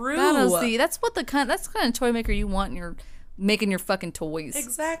there. True. That's the kind of toy maker you want in your making your fucking toys.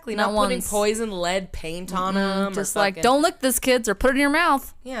 Exactly. Not putting poison lead paint on them. Just like, don't lick this, kids, or put it in your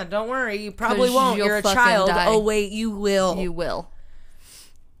mouth. Yeah, don't worry. You probably won't. You're a child. Die. Oh, wait, you will. You will.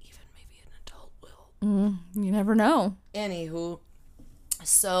 Even maybe an adult will. You never know. Anywho.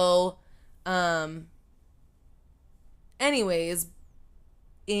 So, anyways,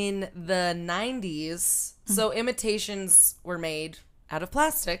 in the 90s, so imitations were made out of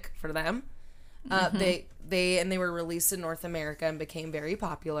plastic for them. They were released in North America and became very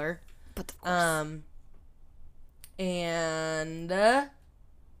popular. But of course.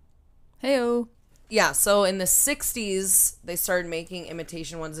 Heyo. Yeah, so in the 60s they started making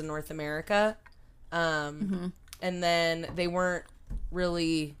imitation ones in North America. And then they weren't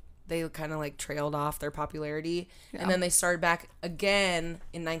really, they kind of like trailed off their popularity. Yeah. And then they started back again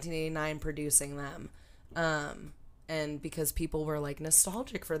in 1989 producing them. And because people were like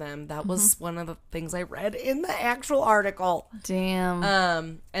nostalgic for them, that was one of the things I read in the actual article.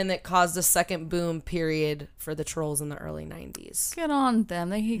 Damn. And it caused a second boom period for the trolls in the early 90s. Good on them.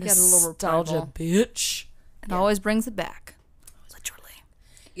 They get a little nostalgia, bitch. It always brings it back. Literally.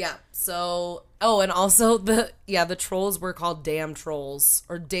 Yeah. So, and also the trolls were called Damn Trolls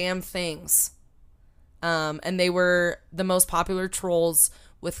or Damn Things. And they were the most popular trolls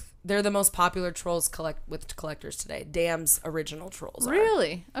they're the most popular trolls with collectors today. Damn's original trolls are.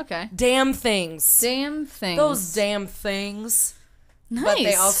 Really? Okay. Damn Things. Damn Things. Those Damn Things. Nice. But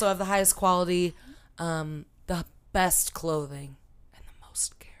they also have the highest quality, the best clothing, and the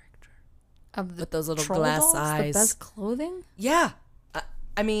most character. With those little glass eyes. The best clothing? Yeah.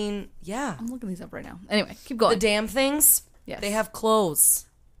 I mean, yeah. I'm looking these up right now. Anyway, keep going. The Damn Things? Yes. They have clothes.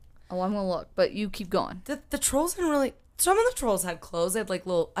 Oh, I'm going to look, but you keep going. The trolls didn't really... Some of the trolls had clothes. They had like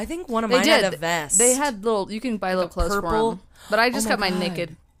little... I think one of mine had a vest. They had little... You can buy little clothes for them. But I just got mine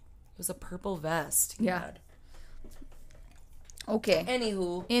naked. It was a purple vest. Yeah. Had. Okay.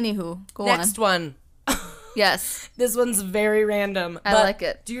 Anywho. Go on. Next one. Yes. This one's very random. I like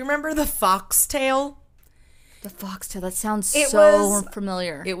it. Do you remember the foxtail? The foxtail. That sounds so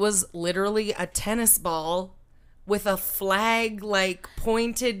familiar. It was literally a tennis ball with a flag like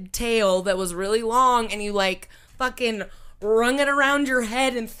pointed tail that was really long, and you like fucking wrung it around your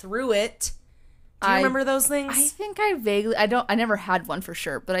head and threw it. Do you remember those things? I think I vaguely... I never had one for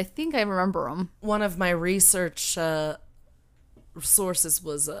sure, but I think I remember them. One of my research sources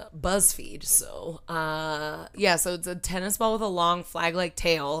was BuzzFeed. So, so it's a tennis ball with a long flag-like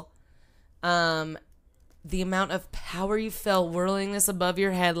tail. The amount of power you felt whirling this above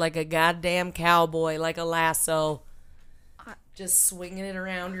your head like a goddamn cowboy, like a lasso. Just swinging it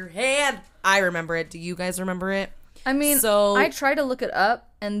around your head. I remember it. Do you guys remember it? I mean, so I tried to look it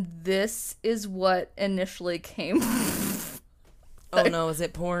up, and this is what initially came. Oh, no. Is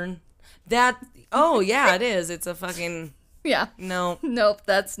it porn? Oh, yeah, it is. It's a fucking... Yeah. No. Nope,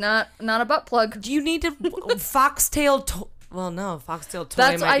 that's not a butt plug. Do you need to... Foxtail... Well, no, foxtail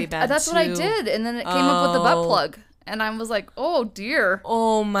toy might be bad, that's too. What I did, and then it came up with the butt plug. And I was like, oh, dear.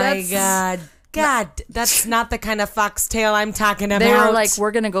 Oh, my God. God, that's not the kind of foxtail I'm talking about. They were like,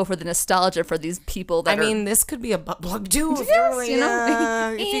 we're going to go for the nostalgia for these people that this could be a butt plug, too. If yes, really,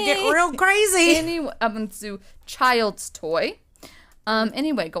 if you get real crazy. Anyway, so child's toy.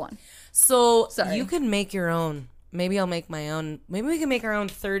 Anyway, go on. So, you can make your own. Maybe I'll make my own. Maybe we can make our own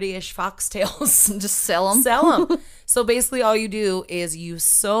 30-ish foxtails. Just sell them? Sell them. So, basically, all you do is you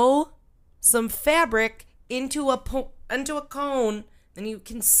sew some fabric into a cone. And you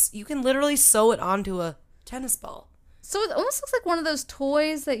can literally sew it onto a tennis ball. So it almost looks like one of those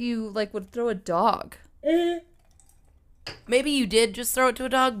toys that you like would throw a dog. Maybe you did just throw it to a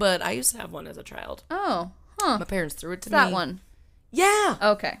dog, but I used to have one as a child. Oh, huh. My parents threw it to me. That one. Yeah.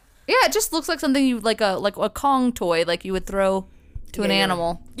 Okay. Yeah, it just looks like something you like a Kong toy, like you would throw to an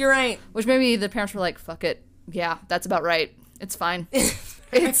animal. You're right. Which maybe the parents were like, "Fuck it, yeah, that's about right. It's fine.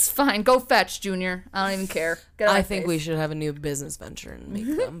 It's fine. Go fetch, Junior. I don't even care." I think we should have a new business venture and make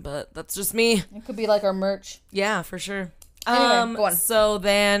them, but that's just me. It could be like our merch. Yeah, for sure. Anyway, go on. So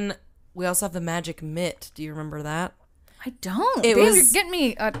then we also have the magic mitt. Do you remember that? I don't. It Damn, was you're getting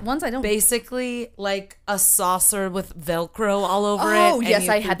me ones I don't. basically like a saucer with Velcro all over it. Oh, and yes,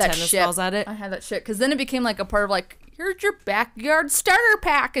 you I threw had that tennis shit. balls at it. I had that shit because then it became like a part of like here's your backyard starter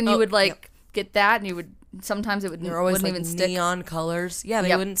pack, and you would like get that, and you would sometimes it would They're always wouldn't like even stick. neon colors. Yeah,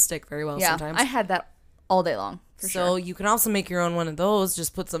 they wouldn't stick very well Yeah, sometimes. I had that all day long. For So sure. you can also make your own one of those.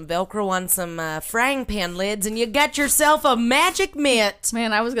 Just put some Velcro on some frying pan lids, and you got yourself a magic mitt.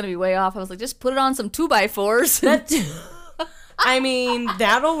 Man, I was gonna be way off. I was like, just put it on some 2x4s. I mean,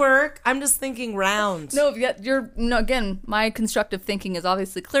 that'll work. I'm just thinking round. No, again, my constructive thinking is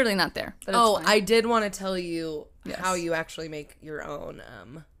obviously clearly not there. But it's fine. I did want to tell you Yes. how you actually make your own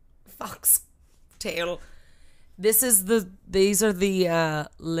fox tail. These are the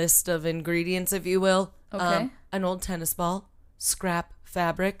list of ingredients, if you will. Okay. An old tennis ball, scrap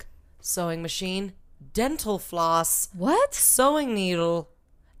fabric, sewing machine, dental floss, What? sewing needle,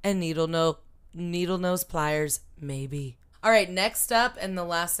 and needle nose pliers, maybe. All right, next up, and the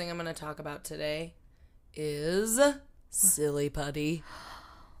last thing I'm going to talk about today is silly putty.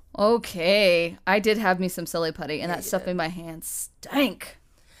 Okay. I did have me some silly putty, and that stuff made my hands stank.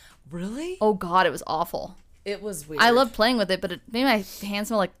 Really? Oh, God, it was awful. It was weird. I love playing with it, but it made my hands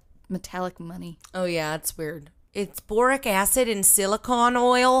smell like metallic money. Oh, yeah, it's weird. It's boric acid and silicone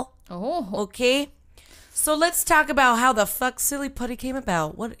oil. Oh. Okay. So let's talk about how the fuck silly putty came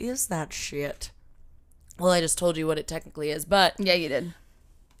about. What is that shit? Well, I just told you what it technically is, but Yeah, you did.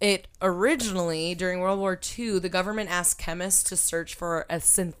 it originally, during World War II, the government asked chemists to search for a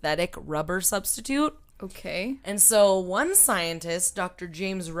synthetic rubber substitute. Okay. And so one scientist, Dr.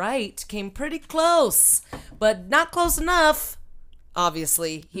 James Wright, came pretty close, but not close enough.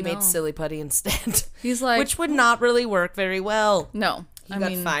 Obviously, he made silly putty instead. He's like... Which would not really work very well. No. He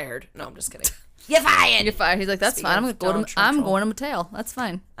got fired. No, I'm just kidding. You're fired. You're fired. He's like, that's Speaking fine. of Donald Trump I'm troll. going to Mattel. That's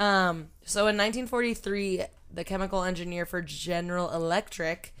fine. So in 1943, the chemical engineer for General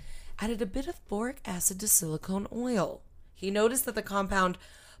Electric added a bit of boric acid to silicone oil. He noticed that the compound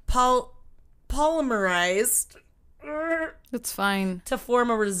polymerized That's fine. to form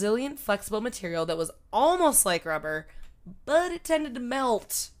a resilient, flexible material that was almost like rubber, but it tended to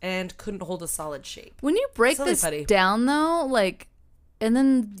melt and couldn't hold a solid shape. When you break Silly this putty. down, though, like, and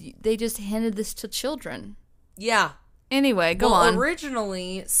then they just handed this to children. Yeah. Anyway, go Well, on.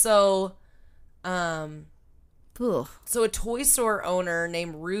 originally, Ugh. So a toy store owner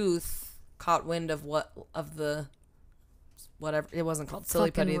named Ruth caught wind of whatever it wasn't called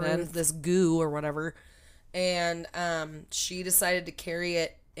silly Fucking putty then, Ruth. this goo or whatever, and she decided to carry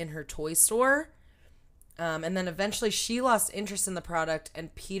it in her toy store, and then eventually she lost interest in the product,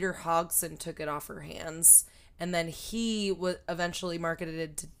 and Peter Hodgson took it off her hands, and then he eventually marketed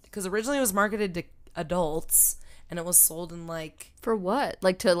it to, because originally it was marketed to adults, and it was sold in For what?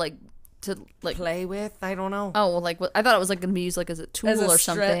 To play with. I don't know. Oh, well, I thought it was like gonna be used like as a tool As a or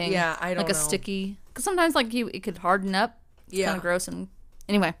strip, something. yeah, I don't like a know. sticky. Because sometimes it could harden up. It's Yeah. kind of gross and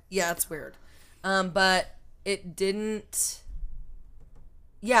anyway. Yeah, it's weird. But it didn't.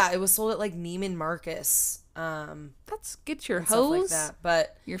 Yeah, it was sold at like Neiman Marcus. Let's get your and stuff like hose, that.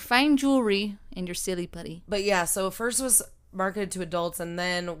 But your fine jewelry, and your silly putty. yeah, so first it was marketed to adults, and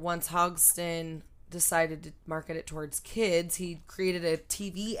then once Hodgson decided to market it towards kids, he created a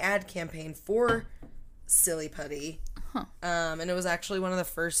TV ad campaign for silly putty. Huh. And it was actually one of the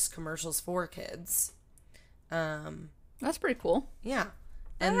first commercials for kids. That's pretty cool. Yeah.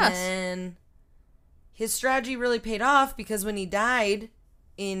 And Yes. then his strategy really paid off, because when he died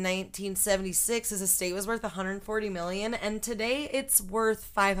in 1976, his estate was worth $140 million, and today it's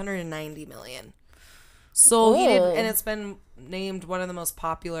worth $590 million. So he did, and it's been named one of the most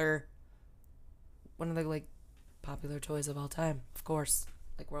popular toys of all time, of course,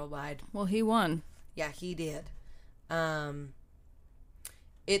 like worldwide. Well, he won. Yeah, he did.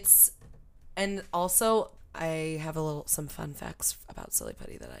 And also I have some fun facts about silly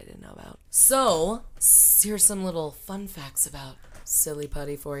putty that I didn't know about. So here's some little fun facts about silly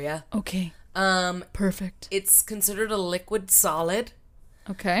putty for you. Okay. Perfect. It's considered a liquid solid.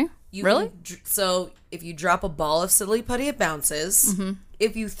 Okay. You Really? So if you drop a ball of silly putty, it bounces. Mm-hmm.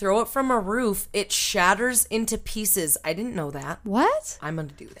 if you throw it from a roof, it shatters into pieces. I didn't know that. What? I'm going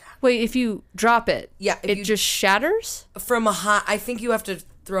to do that. Wait, if you drop it, yeah, it just shatters? From a high, I think you have to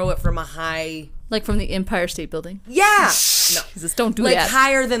throw it from a high... Like from the Empire State Building? Yeah! No. Jesus, don't do like that. Like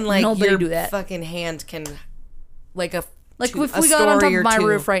higher than like Nobody your do that. fucking hand can... Like a... Like if we got on top of my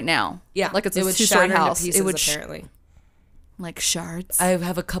roof right now. Yeah. Like it's a two-story house. Pieces, it would apparently. Like shards? I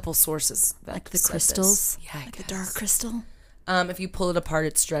have a couple sources. That like the crystals? This. Yeah, like the dark crystal? If you pull it apart,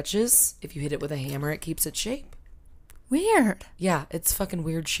 it stretches. If you hit it with a hammer, it keeps its shape. Weird. Yeah, it's fucking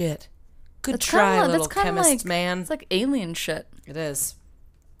weird shit. Good try, little chemist man. It's like alien shit. It is.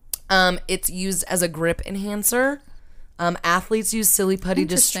 It's used as a grip enhancer. Athletes use silly putty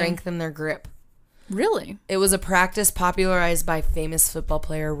to strengthen their grip. Really? It was a practice popularized by famous football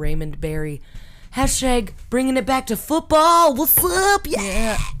player Raymond Barry. Hashtag bringing it back to football. What's up?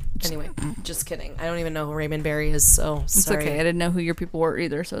 Yeah. Anyway, just kidding. I don't even know who Raymond Barry is, so sorry. It's okay. I didn't know who your people were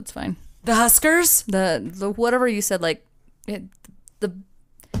either, so it's fine. The Huskers? The whatever you said, like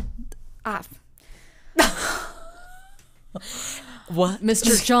What?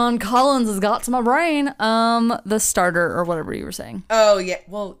 Mr. John Collins has got to my brain. The starter or whatever you were saying. Oh yeah.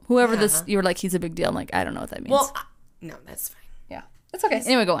 Well, whoever this, you were like, he's a big deal. I'm like, I don't know what that means. Well, no, that's fine. Yeah, it's okay.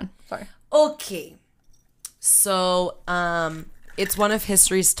 Anyway, go on. Sorry. Okay. So, it's one of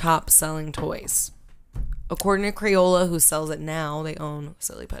history's top selling toys. According to Crayola, who sells it now, they own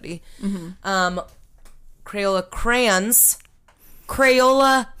Silly Putty. Mm-hmm. Crayola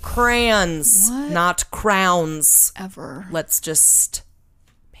crayons, what? Not crowns. Ever. Let's just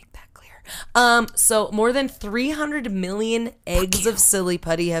make that clear. So more than 300 million eggs of Silly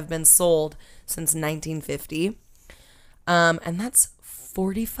Putty have been sold since 1950. And that's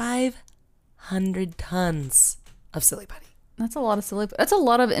 4,500 tons of Silly Putty. That's a lot of silly. That's a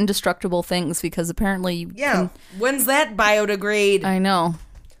lot of indestructible things because apparently you when's that biodegrade? I know.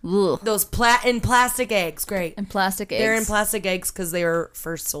 Ugh. Those in plastic eggs, great. And plastic eggs. They're in plastic eggs because they were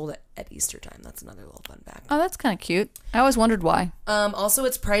first sold at Easter time. That's another little fun fact. Oh, that's kind of cute. I always wondered why. Also,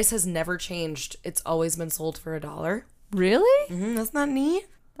 its price has never changed. It's always been sold for $1. Really? Mm-hmm, that's not neat.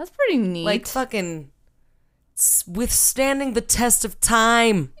 That's pretty neat. Like fucking withstanding the test of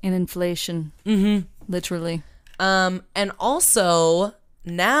time and inflation. Mm-hmm. Literally. And also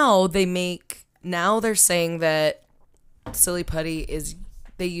now they're saying that Silly Putty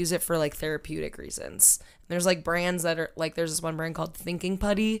they use it for like therapeutic reasons. There's like brands that are like, there's this one brand called Thinking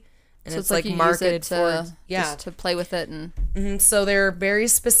Putty, and so it's like marketed for just to play with it. And so there are very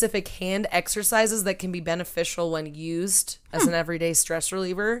specific hand exercises that can be beneficial when used as an everyday stress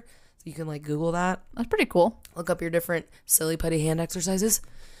reliever. So you can like Google that. That's pretty cool. Look up your different Silly Putty hand exercises.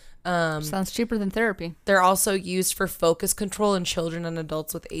 Sounds cheaper than therapy. They're also used for focus control in children and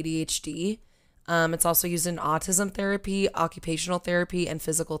adults with ADHD. It's also used in autism therapy, occupational therapy, and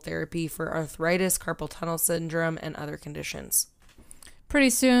physical therapy for arthritis, carpal tunnel syndrome, and other conditions. Pretty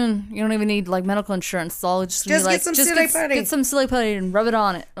soon, you don't even need like medical insurance. It's all just get some Silly Putty. Get some Silly Putty and rub it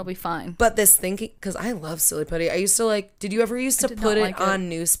on it. It'll be fine. But this thinking, because I love Silly Putty. I used to like. Did you ever used to put it on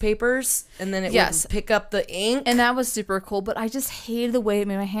newspapers and then it would pick up the ink? And that was super cool. But I just hated the way it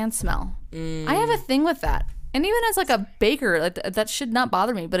made my hands smell. I have a thing with that. And even as like a baker, like that should not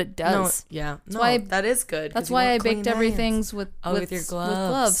bother me, but it does. That's why that is good. That's why I baked everything with your gloves. With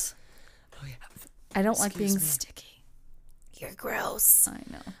gloves. Oh yeah. I don't like being sticky. You're gross. I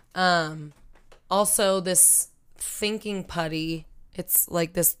know. Also, this Thinking Putty, it's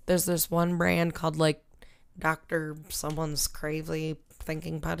like this. There's this one brand called like Dr. Someone's Cravely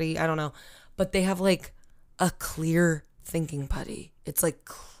Thinking Putty. I don't know, but they have like a clear Thinking Putty. It's like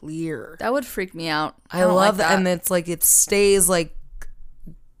clear. That would freak me out. I love that, and it's like it stays like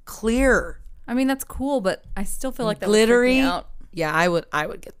clear. I mean, that's cool, but I still feel like that glittery. Would freak me out. Yeah, I would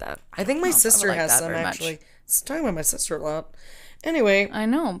get that. I think my sister has some actually. It's talking about my sister a lot. Anyway, I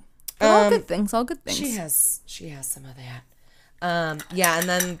know. All good things. All good things. She has some of that. Yeah, and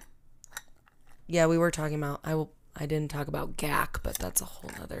then we were talking about. I didn't talk about gack, but that's a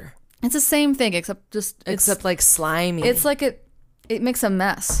whole other. It's the same thing, except like slimy. It's like it makes a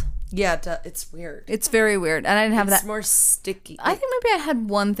mess. Yeah, it's weird. It's very weird, and I didn't have that. It's more sticky. I think maybe I had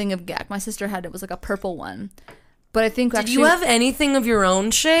one thing of gack. My sister had it was like a purple one. But I think Did you have anything of your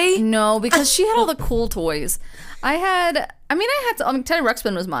own, Shay? No, because she had all the cool toys. I'm Teddy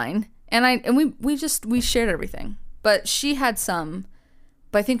Ruxpin was mine, and we shared everything. But she had some.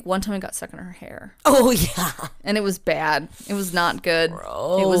 But I think one time it got stuck in her hair. Oh yeah, and it was bad. It was not good.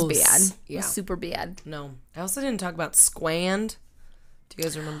 Gross. It was bad. Yeah. It was super bad. No, I also didn't talk about Squand. Do you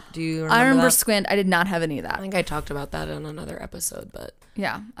guys remember? I remember Squand. I did not have any of that. I think I talked about that in another episode, but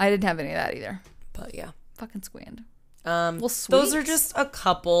yeah, I didn't have any of that either. But yeah. Fucking Squand. Well, sweet. Those are just a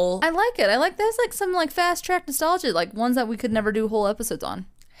couple. I like it. I like there's like some like fast track nostalgia, like ones that we could never do whole episodes on.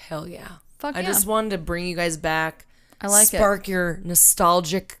 Hell yeah. Fuck I yeah. just wanted to bring you guys back. I like Spark your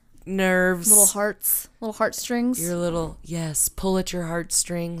nostalgic nerves. Little hearts, little heartstrings. Your little, yes, pull at your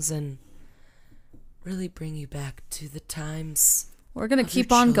heartstrings and really bring you back to the times. We're going to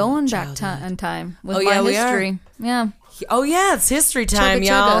keep on going back in time with my history. Yeah. Oh, yeah, it's history time, Chugga,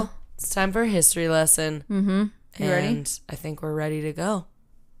 y'all. chugga. It's time for a history lesson. Mm-hmm. You ready? And I think we're ready to go.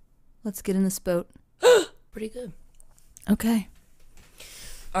 Let's get in this boat. Pretty good. Okay.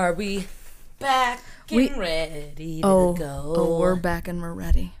 Are we back and ready to go? Oh, we're back and we're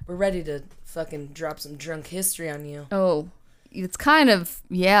ready. We're ready to fucking drop some drunk history on you. Oh, it's kind of,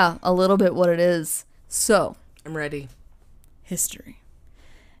 a little bit what it is. So. I'm ready. History.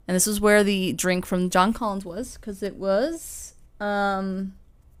 And this is where the drink from John Collins was, because it was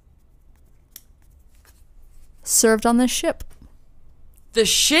served on this ship. The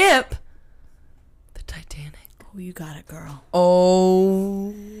ship? The Titanic. Oh, you got it, girl.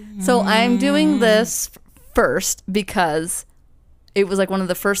 Oh. So I'm doing this first because it was like one of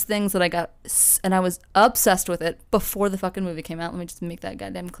the first things that I got, and I was obsessed with it before the fucking movie came out. Let me just make that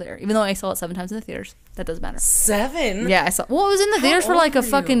goddamn clear. Even though I saw it 7 times in the theaters, that doesn't matter. 7? Yeah, I saw. Well, it was in the theaters for like a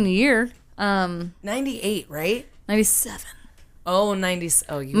fucking year. 98, right? 97. Oh, 90.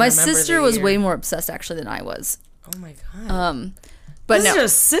 Oh, you. My remember sister the was year. way more obsessed actually than I was. Oh my god. But this no,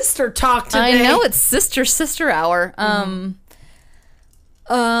 is just sister talk today. I know it's sister hour.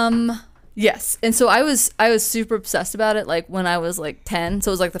 Yes, and so I was super obsessed about it like when I was like 10.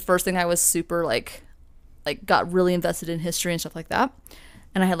 So it was like the first thing I was super like got really invested in history and stuff like that.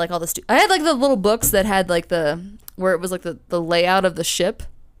 And I had like all this. I had like the little books that had like where it was like the layout of the ship,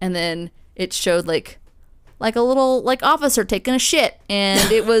 and then it showed like a little like officer taking a shit,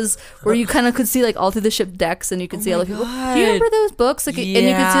 and it was where you kind of could see like all through the ship decks, and you could see all the people. Do you remember those books? Like, and you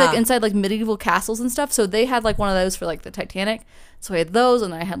could see like inside like medieval castles and stuff. So they had like one of those for like the Titanic. So I had those,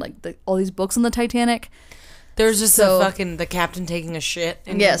 and I had like all these books on the Titanic. There's just the captain taking a shit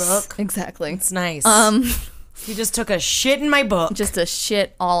in your book. Exactly. It's nice. He just took a shit in my book. Just a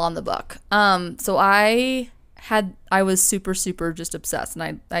shit all on the book. So I was super just obsessed,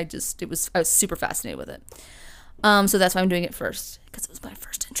 and I was super fascinated with it. So that's why I'm doing it first, because it was my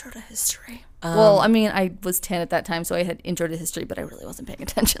first intro to history. Well, I mean, I was 10 at that time, so I had intro to history, but I really wasn't paying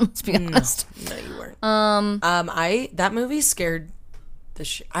attention. Let's be honest. No, you weren't. That movie scared the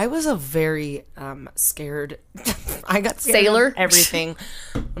shit. I was a very scared. I got scared sailor of everything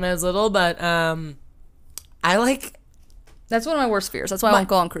when I was little, but I like. That's one of my worst fears. That's why I won't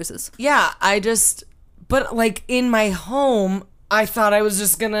go on cruises. Yeah, but like in my home, I thought I was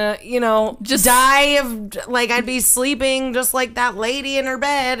just gonna, just die of, like, I'd be sleeping just like that lady in her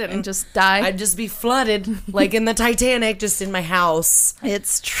bed and just die. I'd just be flooded, like in the Titanic, just in my house.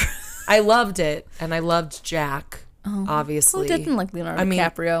 It's true. I loved it, and I loved Jack, obviously. Who didn't like Leonardo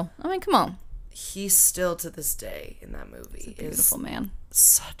DiCaprio? I mean, come on. He's still, to this day, in that movie, beautiful man.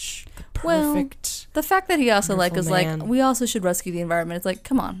 Such the perfect. The fact that he also is man. like, we also should rescue the environment. It's like,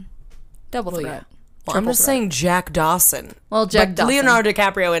 come on. Double threat. Yeah. Well, I'm just saying Jack Dawson. Well, Jack Dawson. Leonardo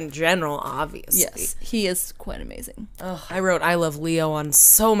DiCaprio in general, obviously. Yes, he is quite amazing. I wrote I Love Leo on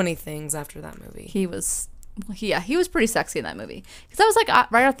so many things after that movie. He was pretty sexy in that movie. Because that was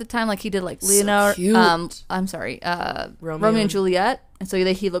like right at the time, like he did like Leonardo. So cute. I'm sorry, Romeo and Juliet, and so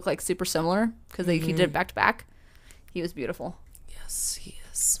he looked like super similar because he did it back to back. He was beautiful. Yes, he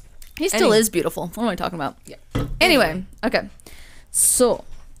is. He still is beautiful. What am I talking about? Yeah. Anyway, okay. So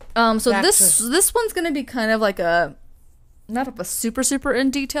this one's gonna be kind of like not a super in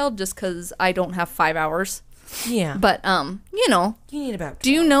detail, just because I don't have 5 hours. Yeah. But you need about 12.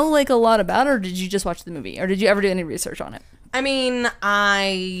 Do you know like a lot about it, or did you just watch the movie, or did you ever do any research on it? I mean,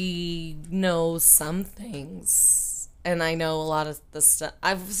 I know some things, and I know a lot of the stuff.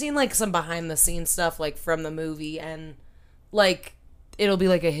 I've seen like some behind the scenes stuff, like from the movie, and like it'll be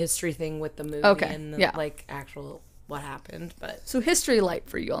like a history thing with the movie, and like actual what happened. But so history light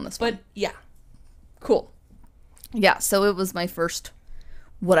for you on this one. But yeah, cool. Yeah, so it was my first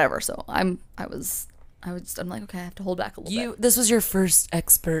whatever. So I'm like, okay, I have to hold back a little bit. This was your first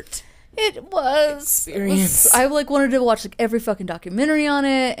expert. It was experience. I like wanted to watch like every fucking documentary on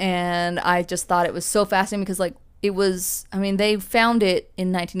it, and I just thought it was so fascinating because like it was. I mean, they found it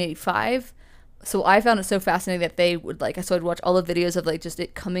in 1985, so I found it so fascinating that they would like. So I'd watch all the videos of like just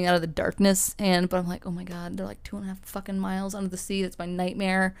it coming out of the darkness, but I'm like, oh my god, they're like 2.5 fucking miles under the sea. That's my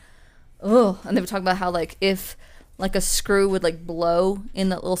nightmare. Ugh. And they would talk about how like if like a screw would like blow in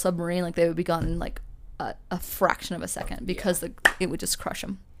that little submarine, like they would be gone in like a fraction of a second because it would just crush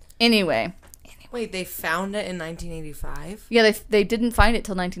them. Anyway, Wait, they found it in 1985? Yeah, they didn't find it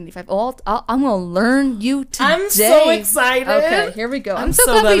till 1985. Oh, I'm going to learn you today. I'm so excited. Okay, here we go. I'm so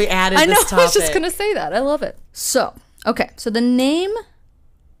glad we added this topic. I know, I was just going to say that. I love it. So, okay, so the name,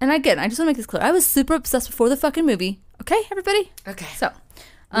 and again, I just want to make this clear. I was super obsessed before the fucking movie. Okay, everybody? Okay. So.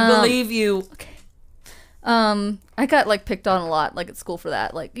 We believe you. Okay. I got like picked on a lot, like at school for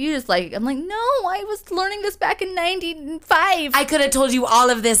that. Like you just like, I'm like, no, I was learning this back in 95. I could have told you all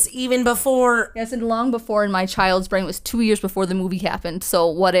of this even before. Yes, and long before in my child's brain. It was 2 years before the movie happened. So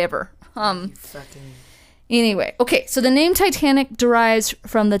whatever. Anyway, okay. So the name Titanic derives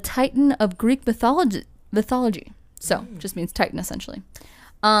from the Titan of Greek mythology. So just means Titan essentially.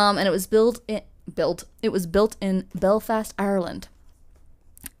 And it was built in Belfast, Ireland.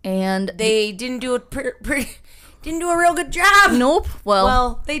 And they didn't do a real good job. Nope.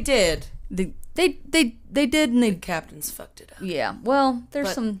 Well, they did. They did, and the captains fucked it up. Yeah. Well,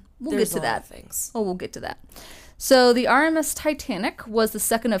 we'll get to that. Things. Oh, we'll get to that. So the RMS Titanic was the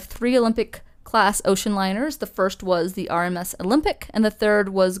second of 3 Olympic class ocean liners. The first was the RMS Olympic, and the third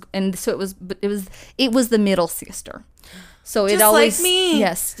was, and so it was the middle sister. So just it always, like me.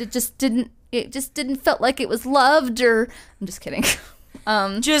 Yes, it just didn't felt like it was loved, or I'm just kidding.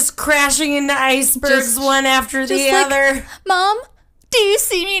 Just crashing into icebergs one after the other. Like, Mom, do you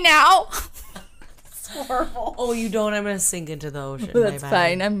see me now? It's horrible. Oh, you don't? I'm gonna sink into the ocean. That's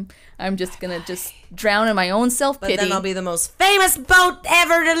fine. I'm just gonna drown in my own self-pity. But then I'll be the most famous boat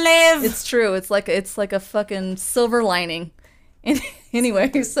ever to live. It's true. It's like a fucking silver lining.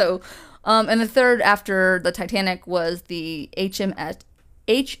 Anyway, so and the third after the Titanic was the HMHS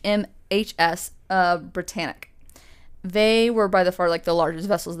Britannic. They were by the far like the largest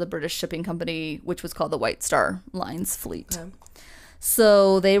vessels of the British shipping company, which was called the White Star Line's fleet. Okay.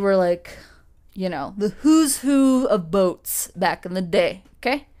 So they were like, the who's who of boats back in the day.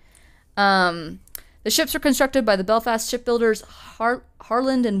 Okay. The ships were constructed by the Belfast shipbuilders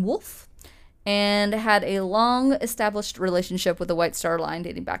Harland and Wolff, and had a long established relationship with the White Star Line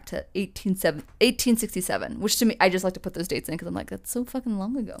dating back to 1867, which to me, I just like to put those dates in because I'm like, that's so fucking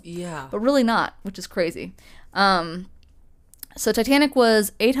long ago. Yeah. But really not, which is crazy. So Titanic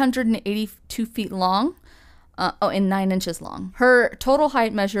was 882 feet long, and 9 inches long. Her total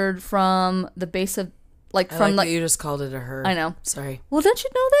height measured from the base of, you just called it a her. I know. Sorry. Well, don't you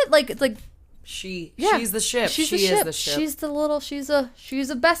know that? Like, it's like, she's the ship. She is the ship. She's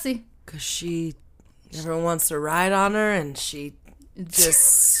a Bessie. Because everyone wants to ride on her, and she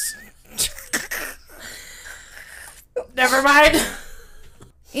just... Never mind.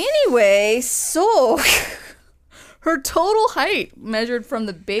 Anyway, so her total height measured from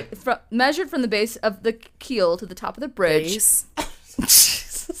the base of the keel to the top of the bridge. Base?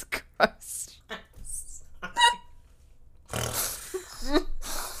 Jesus Christ.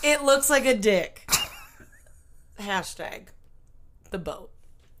 It looks like a dick. Hashtag the boat.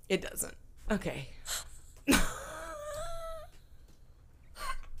 It doesn't. Okay. I'm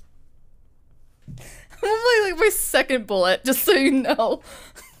only like my second bullet, just so you know.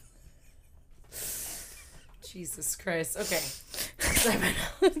 Jesus Christ. Okay. 7.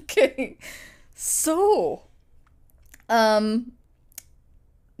 Okay. So, the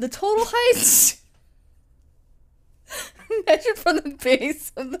total height measured from the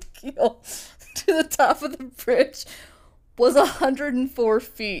base of the keel to the top of the bridge was 104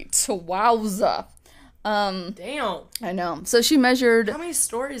 feet. Wowza. Damn. I know. So she measured... How many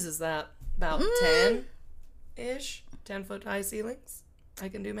stories is that? About 10-ish? 10-foot high ceilings? I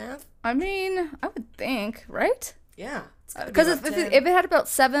can do math. I mean, I would think, right? Yeah. Because if it had about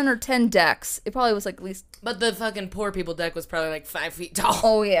 7 or 10 decks, it probably was like at least... But the fucking poor people deck was probably like 5 feet tall.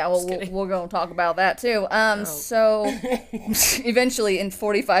 Oh, yeah. Well, we're going to talk about that, too. So, eventually, in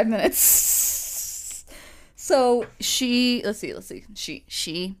 45 minutes... So, she weighed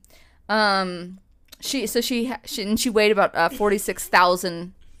about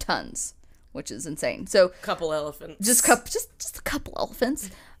 46,000 tons, which is insane. So, couple elephants. Just a couple elephants.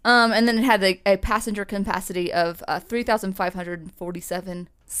 And then it had a passenger capacity of 3,547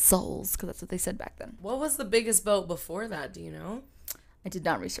 souls, because that's what they said back then. What was the biggest boat before that? Do you know? I did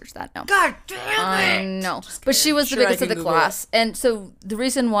not research that. No. God damn it! I know, but she was the biggest of the class, and so the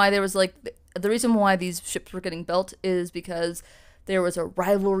reason why these ships were getting built is because there was a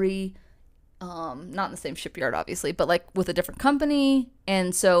rivalry. Not in the same shipyard, obviously, but like with a different company,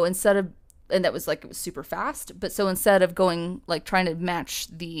 and so it was super fast. But so instead of going like trying to match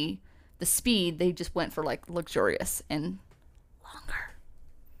the speed, they just went for like luxurious and longer.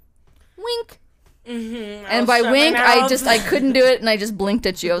 Wink. Mm-hmm. And by wink, I couldn't do it, and I just blinked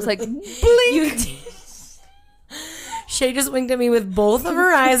at you. I was like, blink. She Shay just winked at me with both of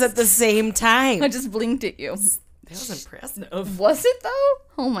her eyes at the same time. I just blinked at you. That was impressive. Was it though?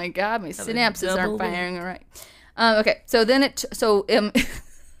 Oh my god, my synapses aren't firing all right. Okay, so then so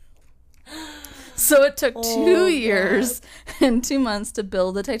it took 2 years and 2 months to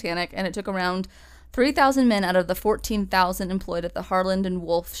build the Titanic, and it took around 3,000 men out of the 14,000 employed at the Harland and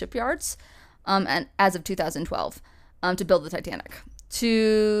Wolff shipyards, and as of 2012, to build the Titanic.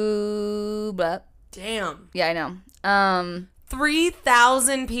 Damn. Yeah, I know.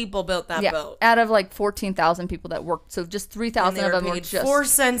 3,000 people built that boat. Out of like 14,000 people that worked. So just 3,000 of them were just 4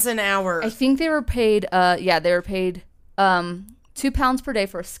 cents an hour. I think they were paid they were paid £2 per day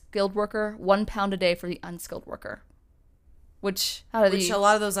for a skilled worker, £1 a day for the unskilled worker. Which a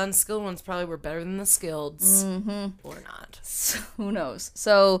lot of those unskilled ones probably were better than the skilled, or not. So, who knows?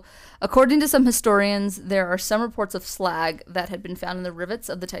 So, according to some historians, there are some reports of slag that had been found in the rivets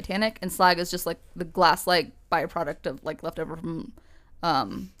of the Titanic, and slag is just like the glass-like byproduct of like leftover from a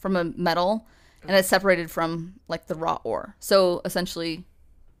metal, and it's separated from like the raw ore. So essentially,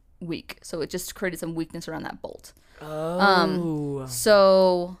 weak. So it just created some weakness around that bolt. Oh.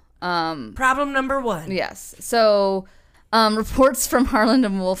 Problem number 1. Yes. So. Reports from Harland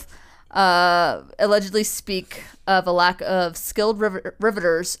and Wolff allegedly speak of a lack of skilled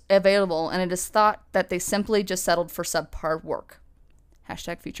riveters available, and it is thought that they simply just settled for subpar work.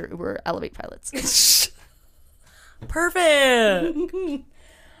 # future Uber Elevate pilots. Perfect.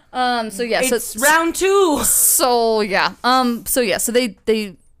 So yeah, it's round 2. So yeah. So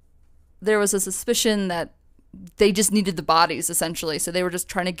there was a suspicion that they just needed the bodies, essentially. So they were just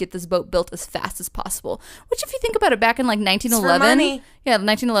trying to get this boat built as fast as possible. Which, if you think about it, back in like 1911,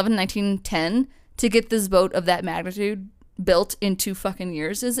 1910, to get this boat of that magnitude built in 2 fucking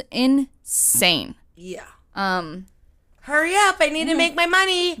years is insane. Yeah. Hurry up! I need to make my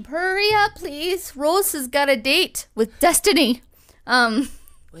money. Hurry up, please. Rose has got a date with destiny.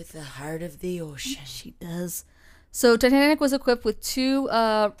 With the heart of the ocean. She does. So Titanic was equipped with 2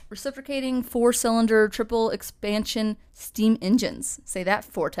 reciprocating 4-cylinder triple expansion steam engines. Say that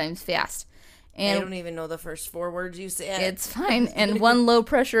 4 times fast. And I don't even know the first 4 words you said. It's fine. And 1 low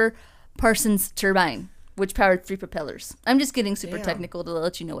pressure Parsons turbine, which powered 3 propellers. I'm just getting super technical to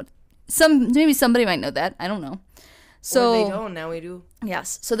let you know what. Maybe somebody might know that. I don't know. So or they don't. Now we do.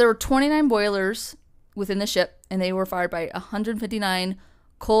 Yes. So there were 29 boilers within the ship, and they were fired by 159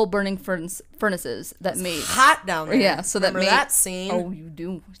 coal-burning furnaces that made hot down there. Yeah, so Remember that scene? Oh, you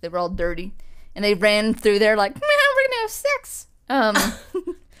do. They were all dirty, and they ran through there like, man, we're gonna have sex.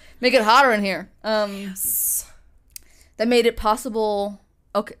 Make it hotter in here. Yes. That made it possible.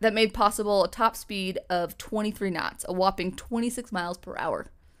 Okay, that made possible a top speed of 23 knots, a whopping 26 miles per hour.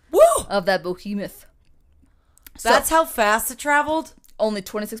 Woo! Of that behemoth. That's how fast it traveled? Only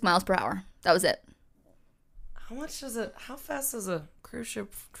 26 miles per hour. That was it. How fast does a cruise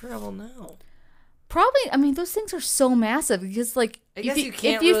ship travel now? Probably, I mean, those things are so massive because, like, I guess you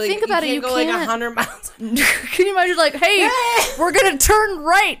can't if you think about it, you go can't like 100 miles. Can you imagine, like, hey, we're gonna turn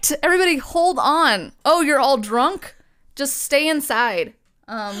right. Everybody, hold on. Oh, you're all drunk? Just stay inside.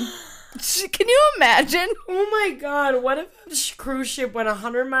 Can you imagine? Oh my God! What if a cruise ship went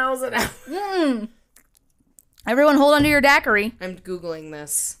 100 miles an hour? Everyone, hold on to your daiquiri. I'm googling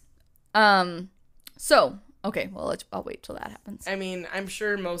this. So. Okay, well, I'll wait till that happens. I mean, I'm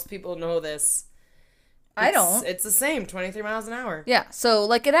sure most people know this. I don't. It's the same, 23 miles an hour. Yeah, so,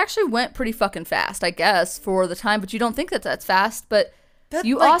 like, it actually went pretty fucking fast, I guess, for the time, but you don't think that that's fast, but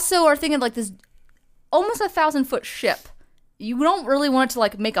you also are thinking, like, this almost 1,000-foot ship. You don't really want it to,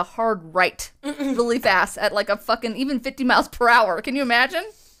 like, make a hard right really fast at, like, a fucking even 50 miles per hour. Can you imagine?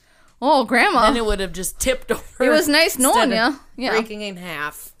 Oh, Grandma. Then it would have just tipped over. It was nice knowing you. Yeah. Breaking in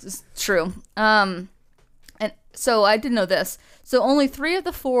half. It's true. And so I didn't know this. So only 3 of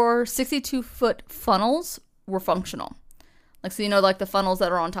the 4 62-foot funnels were functional. Like, so, you know, like the funnels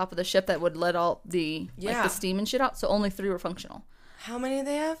that are on top of the ship that would let all the, like, the steam and shit out. So only 3 were functional. How many did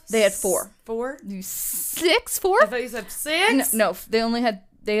they have? They had 4. 4? 6? 4? I thought you said 6? No,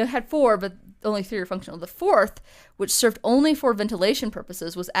 they had 4, but only 3 were functional. The 4th, which served only for ventilation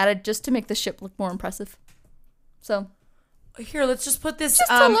purposes, was added just to make the ship look more impressive. So... Here, let's just put this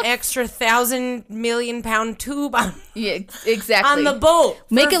extra 1,000 million pound tube on. Yeah, exactly. On the boat.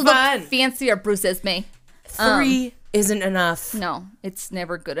 Make it look fancier, Bruce Esme. 3 isn't enough. No, it's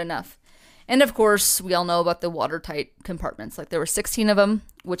never good enough. And of course, we all know about the watertight compartments. Like, there were 16 of them,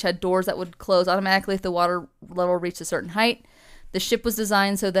 which had doors that would close automatically if the water level reached a certain height. The ship was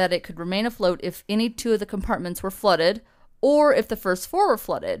designed so that it could remain afloat if any 2 of the compartments were flooded, or if the first 4 were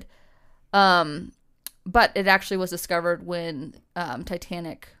flooded. But it actually was discovered when when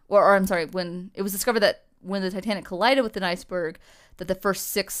it was discovered that when the Titanic collided with an iceberg, that the first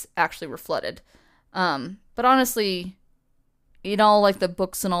 6 actually were flooded. But honestly, like the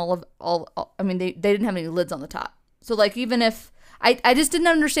books and all, I mean, they didn't have any lids on the top. So like, even if I just didn't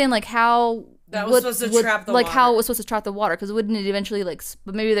understand like how that was supposed to trap the water. How it was supposed to trap the water, because wouldn't it eventually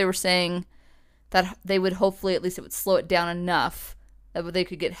but maybe they were saying that they would hopefully, at least it would slow it down enough that they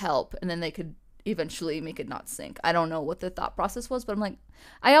could get help, and then they could eventually make it not sink. I don't know what the thought process was, but I'm like,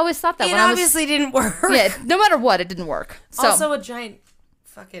 I always thought that it obviously didn't work. Yeah, no matter what, it didn't work. So also, a giant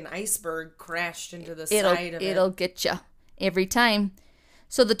fucking iceberg crashed into the side of it. It'll get you every time.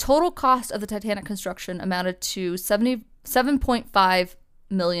 So the total cost of the Titanic construction amounted to $77.5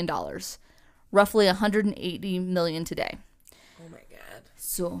 million, roughly $180 million today. Oh my god!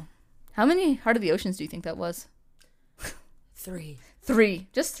 So, how many Heart of the Oceans do you think that was? 3. 3,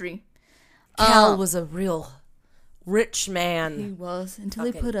 just 3. Cal was a real rich man. He was, until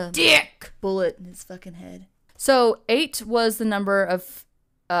he put a dick bullet in his fucking head. So 8 was the number of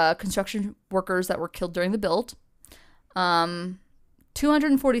construction workers that were killed during the build.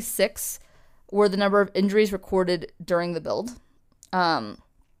 246 were the number of injuries recorded during the build. And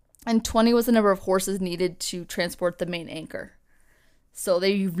 20 was the number of horses needed to transport the main anchor. So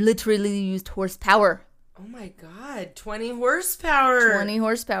they literally used horsepower. Oh my god, 20 horsepower. 20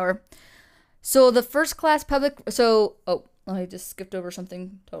 horsepower. So the first class public... I just skipped over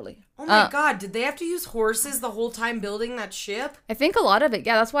something totally. Oh my god, did they have to use horses the whole time building that ship? I think a lot of it,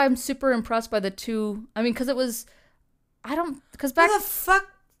 yeah. That's why I'm super impressed by the 2... I mean, because it was... Because back... What the fuck?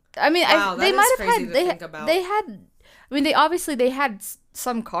 I mean, wow, they might have had... They had... I mean, they had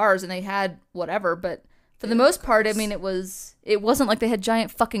some cars and they had whatever, but for the most part, I mean, it wasn't like they had giant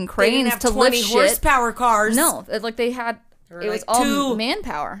fucking cranes to lift shit. 20 horsepower cars. No, like they had... It was like all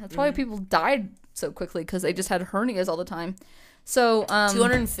manpower. That's why people died so quickly, because they just had hernias all the time. So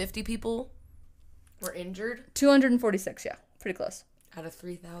 250 people were injured. 246, yeah, pretty close. Out of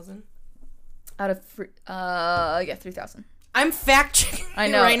 3,000. Out of 3,000. I'm fact checking. I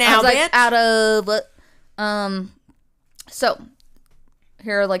know right now, like, bitch. out of So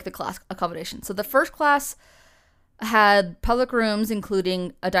here are like the class accommodations. So the first class had public rooms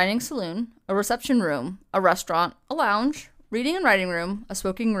including a dining saloon, a reception room, a restaurant, a lounge, reading and writing room, a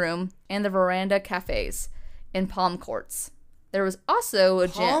smoking room, and the veranda cafes and palm courts. There was also a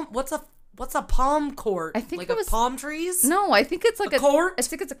gym. What's a palm court? I think like it was palm trees. No, I think it's like a court. I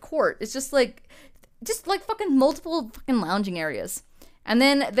think it's a court. It's just like fucking multiple fucking lounging areas. And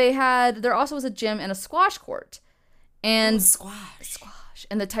then there also was a gym and a squash court. And squash.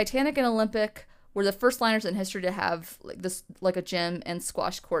 And the Titanic and Olympic were the first liners in history to have like a gym and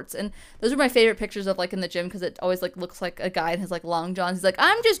squash courts. And those are my favorite pictures of like in the gym, because it always like looks like a guy in his like long johns. He's like,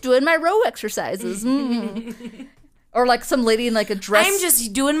 I'm just doing my row exercises. Or like some lady in like a dress. I'm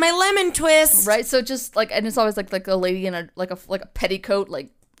just doing my lemon twist. Right. So just like, and it's always like a lady in a petticoat, like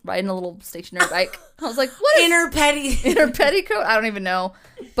riding a little stationary bike. I was like, what is inner petticoat? I don't even know.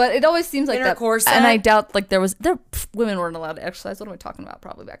 But it always seems like inner that. Corset. And I doubt like women weren't allowed to exercise. What am I talking about?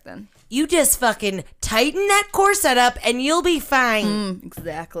 Probably back then. You just fucking tighten that corset up and you'll be fine.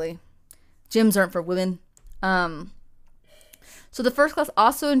 Exactly. Gyms aren't for women. So the first class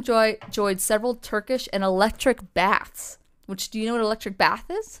also enjoyed several Turkish and electric baths. Which, do you know what electric bath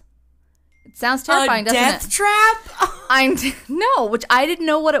is? It sounds terrifying, doesn't it? Death trap? No, which I didn't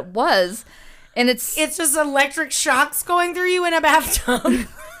know what it was. And it's just electric shocks going through you in a bathtub.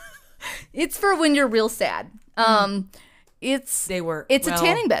 It's for when you're real sad. It's a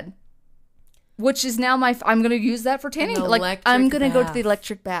tanning bed. Which is now I'm going to use that for tanning. Like, I'm going to go to the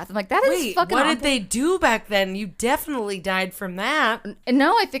electric bath. I'm like, that is fucking what did they do back then? You definitely died from that. And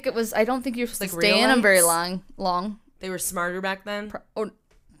no, I don't think you're supposed to stay in them very long. They were smarter back then?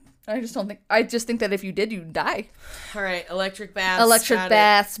 I just think that if you did, you'd die. All right, electric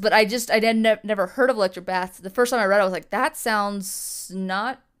baths. But I never heard of electric baths. The first time I read it, I was like, that sounds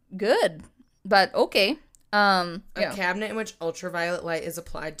not good. But okay. A cabinet in which ultraviolet light is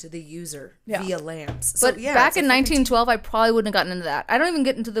applied to the user via lamps. So, but back in 1912, I probably wouldn't have gotten into that. I don't even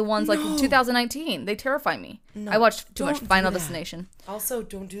get into the ones like in 2019. They terrify me. No, I watched too much Final Destination. Also,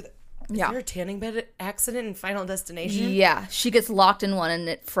 don't do that. Is there a tanning bed accident in Final Destination? Yeah, she gets locked in one and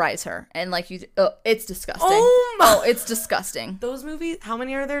it fries her. And it's disgusting. It's disgusting. Those movies, how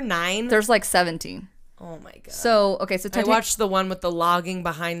many are there? 9? There's like 17. Oh my god. So, okay, I watched the one with the logging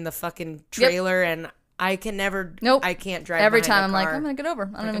behind the fucking trailer and I can never. Nope. I can't drive. Every time I'm like, I'm gonna get over.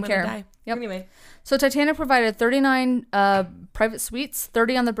 I don't even care. Die. Yep. Anyway, so Titanic provided 39 private suites,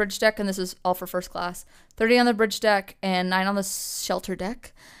 30 on the bridge deck, and this is all for first class. 30 on the bridge deck and 9 on the shelter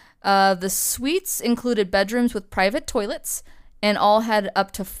deck. The suites included bedrooms with private toilets and all had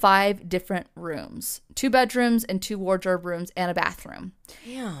up to 5 different rooms, 2 bedrooms and 2 wardrobe rooms and a bathroom.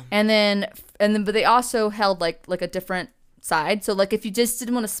 Yeah. And then, but they also held like a different side. So like if you just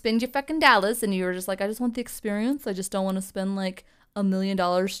didn't want to spend your fucking dollars and you were just like, I just want the experience. I just don't want to spend like $1 million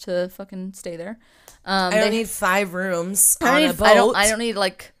to fucking stay there. I don't need 5 rooms on a boat. I don't need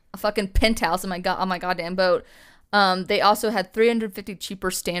like a fucking penthouse on my goddamn boat. They also had 350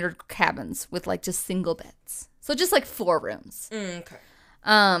 cheaper standard cabins with like just single beds. So just like 4 rooms. Okay.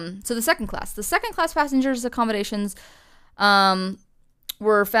 So the second class passengers accommodations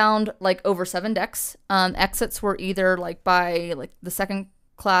were found like over 7 decks. Exits were either like by like the second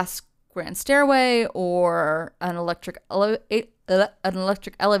class grand stairway or an electric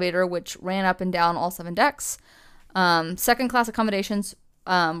elevator which ran up and down all 7 decks. Second class accommodations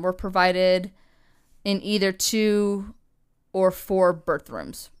were provided in either 2 or 4 berth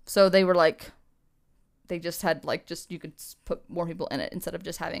rooms. So they were like, they just had like, just you could put more people in it instead of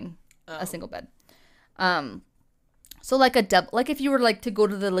just having a single bed. So like like if you were like to go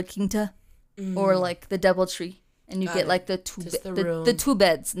to the La Quinta or like the DoubleTree and you get like the 2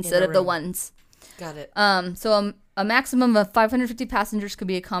 beds instead of the ones. Got it. So a maximum of 550 passengers could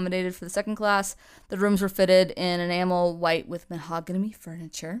be accommodated for the second class. The rooms were fitted in enamel white with mahogany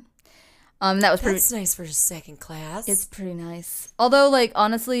furniture. That's nice for second class. It's pretty nice. Although, like,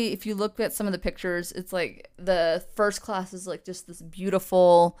 honestly, if you look at some of the pictures, it's like the first class is like just this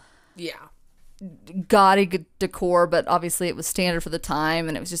beautiful, gaudy decor, but obviously it was standard for the time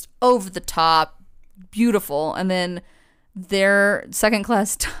and it was just over the top, beautiful. And then their second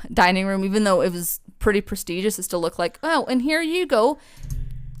class dining room, even though it was pretty prestigious, it still looked like, oh, and here you go,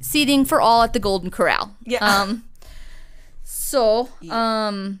 seating for all at the Golden Corral. Yeah.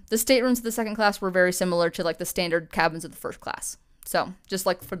 The staterooms of the second class were very similar to like the standard cabins of the first class. So just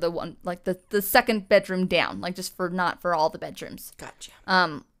like for the one, like the second bedroom down, like just not for all the bedrooms. Gotcha.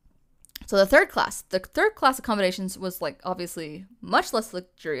 So the third class accommodations was like obviously much less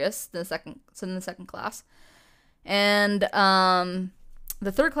luxurious than the second class. And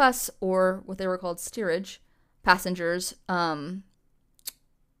the third class, or what they were called steerage passengers,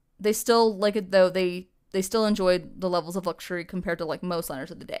 they still like it though they still enjoyed the levels of luxury compared to like most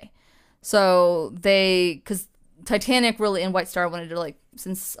liners of the day. So because Titanic really and White Star wanted to like,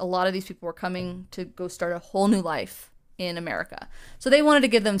 since a lot of these people were coming to go start a whole new life in America, so they wanted to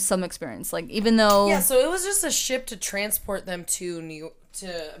give them some experience. Like even though so it was just a ship to transport them to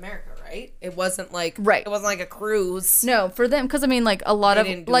America, right? It wasn't like It wasn't like a cruise. No, for them, because I mean like a lot of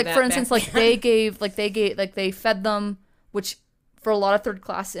like for instance like they fed them, which for a lot of third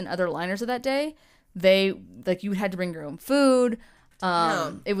class and other liners of that day, they like you had to bring your own food.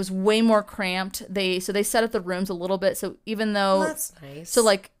 It was way more cramped. They set up the rooms a little bit, so even though that's nice. So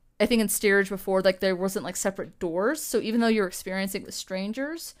like I think in steerage before, like there wasn't like separate doors, so even though you're experiencing it with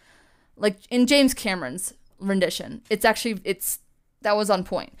strangers, like in James Cameron's rendition, that was on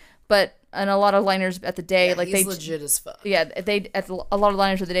point. But in a lot of liners at the day, like he's legit as fuck. Yeah, a lot of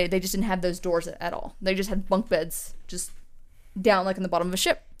liners of the day, they just didn't have those doors at all. They just had bunk beds just down like in the bottom of a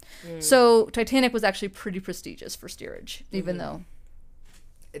ship. So Titanic was actually pretty prestigious for steerage, even though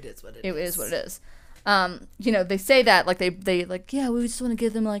it is what it is. It is what it is. They say that like they like, yeah, we just want to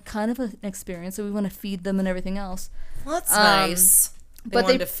give them like kind of an experience, so we want to feed them and everything else. Well, that's nice. They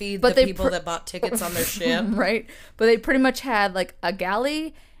wanted to feed the people that bought tickets on their ship. Right. But they pretty much had like a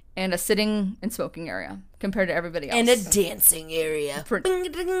galley and a sitting and smoking area compared to everybody else. And a dancing area.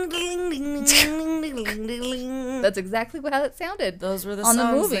 That's exactly how it sounded. Those were the on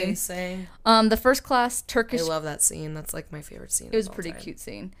songs the movie. They sang. The first class Turkish... I love that scene. That's like my favorite scene. It was a pretty cute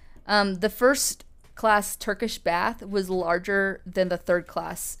scene. The first class Turkish bath was larger than the third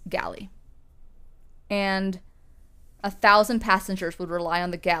class galley. And 1,000 passengers would rely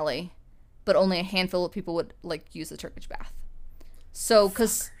on the galley, but only a handful of people would like use the Turkish bath. So,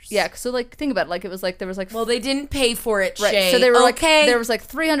 so like think about it, like it was like there was like they didn't pay for it, right? Shay. So they were like there was like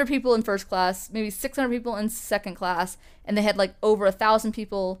 300 people in first class, maybe 600 people in second class, and they had like over 1,000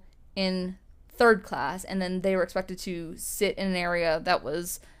 people in third class, and then they were expected to sit in an area that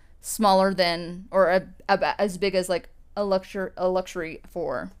was smaller than or as big as like a luxury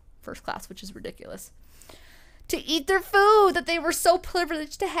for first class, which is ridiculous. To eat their food that they were so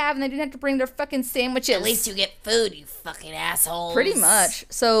privileged to have, and they didn't have to bring their fucking sandwiches. At least you get food, you fucking assholes. Pretty much.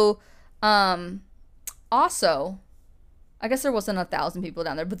 So, also, I guess there wasn't 1,000 people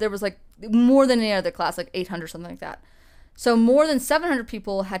down there, but there was like more than any other class, like 800, something like that. So more than 700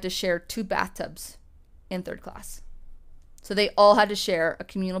 people had to share 2 bathtubs in third class. So they all had to share a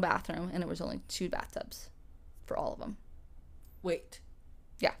communal bathroom, and it was only 2 bathtubs for all of them. Wait.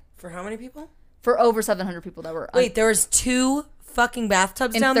 Yeah. For how many people? For over 700 people that were... Wait, there was 2 fucking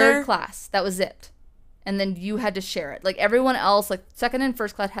bathtubs down there? In there? third class. That was it. And then you had to share it. Like, everyone else, like, second and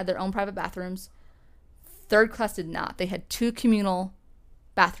first class had their own private bathrooms. Third class did not. They had 2 communal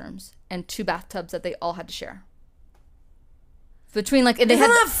bathrooms and 2 bathtubs that they all had to share. Between, like... Isn't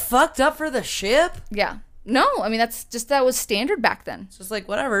that fucked up for the ship? Yeah. No, I mean, that was standard back then. It's just like,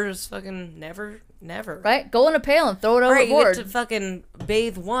 whatever, just fucking never. Right? Go in a pail and throw it overboard. You get to fucking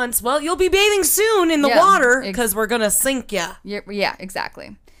bathe once. Well, you'll be bathing soon in the water because we're going to sink ya. Yeah,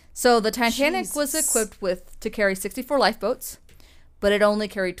 exactly. So the Titanic was equipped to carry 64 lifeboats, but it only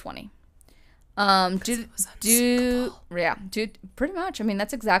carried 20. Pretty much. I mean,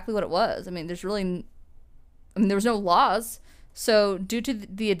 that's exactly what it was. I mean, there was no laws. So due to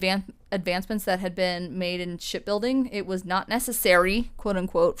the advancements that had been made in shipbuilding, it was not necessary, quote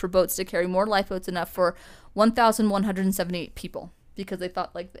unquote, for boats to carry more lifeboats enough for 1,178 people, because they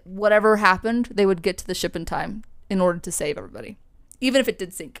thought, like, whatever happened, they would get to the ship in time in order to save everybody, even if it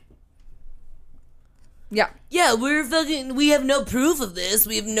did sink. Yeah. Yeah, we have no proof of this.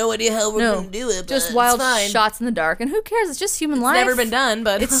 We have no idea how we're going to do it. But just wild shots in the dark. And who cares? It's just human life. It's never been done,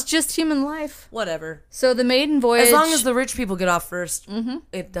 but... It's just human life. Whatever. So the maiden voyage... As long as the rich people get off first,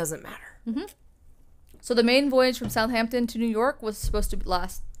 it doesn't matter. Mm-hmm. So the maiden voyage from Southampton to New York was supposed to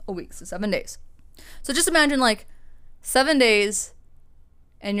last a week, so 7 days. So just imagine, like, 7 days,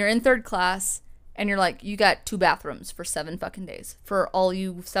 and you're in third class... And you're like, you got 2 bathrooms for 7 fucking days. For all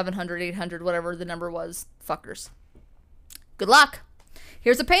you 700, 800, whatever the number was, fuckers. Good luck.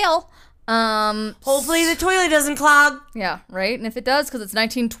 Here's a pail. Hopefully the toilet doesn't clog. Yeah, right? And if it does, because it's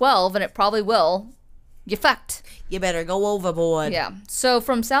 1912, and it probably will, you fucked. You better go overboard. Yeah. So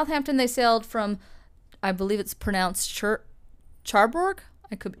from Southampton, they sailed from, I believe it's pronounced Cherbourg?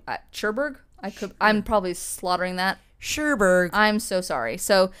 Cherbourg? I'm probably slaughtering that. Cherbourg. I'm so sorry.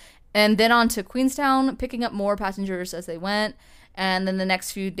 So... And then on to Queenstown, picking up more passengers as they went. And then the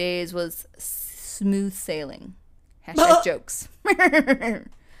next few days was smooth sailing. Hashtag jokes.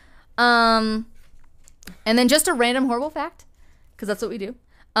 And then just a random horrible fact, because that's what we do.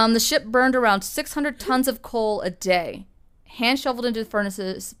 The ship burned around 600 tons of coal a day, hand shoveled into the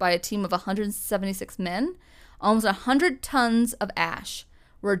furnaces by a team of 176 men. Almost 100 tons of ash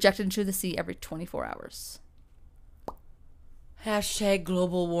were ejected into the sea every 24 hours. Hashtag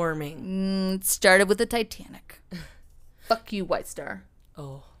global warming. It started with the Titanic. Fuck you, White Star.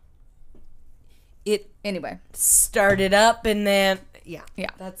 Oh. Anyway. Started up and then... Yeah.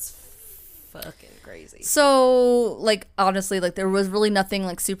 That's fucking crazy. So, like, honestly, like, there was really nothing,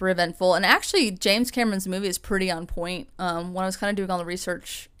 like, super eventful. And actually, James Cameron's movie is pretty on point. When I was kind of doing all the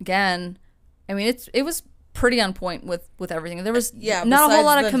research again, I mean, it was pretty on point with everything. There was not a whole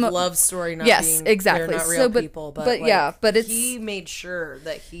lot of love story. Not being, exactly. They're not real people, but like, but he made sure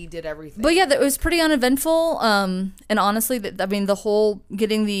that he did everything. But yeah, it was pretty uneventful. And honestly, I mean, the whole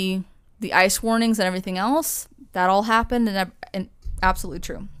getting the ice warnings and everything else, that all happened, and absolutely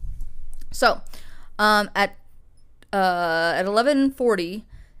true. So, at 11:40,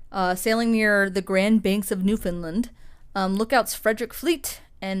 sailing near the Grand Banks of Newfoundland, lookouts Frederick Fleet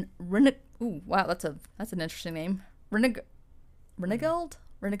and Ooh, wow, that's an interesting name. Renegald?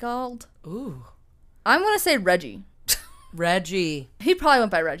 Ooh. I'm going to say Reggie. Reggie. He probably went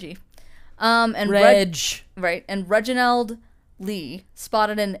by Reggie. And right. And Reginald Lee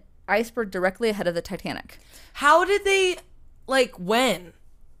spotted an iceberg directly ahead of the Titanic. How did they, like, when?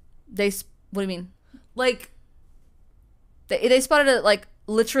 What do you mean? Like. They spotted it, like,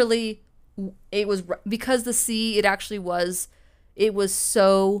 literally, it was, because the sea, it was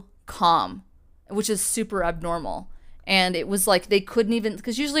so calm, which is super abnormal. And it was like they couldn't even,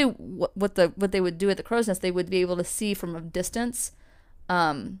 because usually what they would do at the crow's nest, they would be able to see from a distance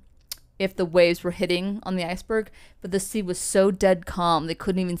if the waves were hitting on the iceberg, but the sea was so dead calm they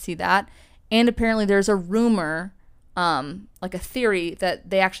couldn't even see that. And apparently there's a rumor, like a theory, that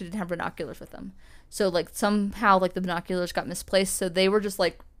they actually didn't have binoculars with them, so like somehow like the binoculars got misplaced, so they were just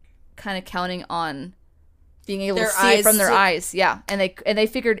like kind of counting on being able to see it from their eyes. Yeah. And they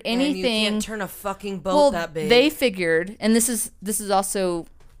figured anything. And you can't turn a fucking boat that big. They figured, and this is also,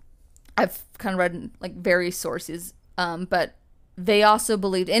 I've kind of read like various sources, but they also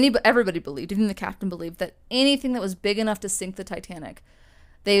believed, everybody believed, even the captain believed, that anything that was big enough to sink the Titanic,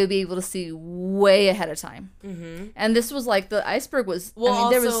 they would be able to see way ahead of time. Mm-hmm. And this was like, the iceberg was,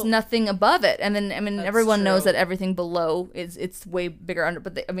 there was nothing above it. And then, everyone knows that everything below it's way bigger under,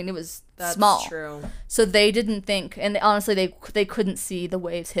 but it was small. That's true. So they didn't think, and honestly, they couldn't see the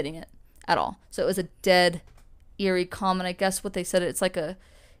waves hitting it at all. So it was a dead, eerie calm. And I guess what they said, it's a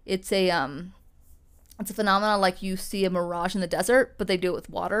It's a phenomenon like you see a mirage in the desert, but they do it with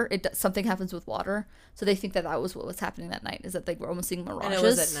water. Something happens with water. So they think that was what was happening that night, is that they were almost seeing mirages. And it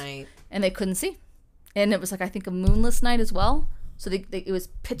was at night. And they couldn't see. And it was like, I think, a moonless night as well. So it was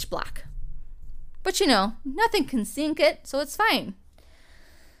pitch black. But, nothing can sink it, so it's fine.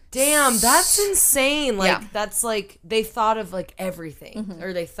 Damn, that's insane. Like, that's like, they thought of, like, everything.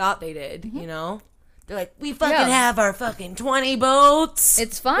 Or they thought they did, They're like, we fucking have our fucking 20 boats.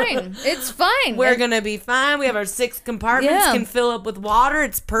 It's fine. It's fine. We're going to be fine. We have our 6 compartments, can fill up with water.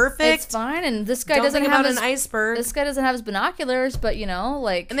 It's perfect. It's fine. And this guy doesn't have an iceberg. This guy doesn't have his binoculars, but,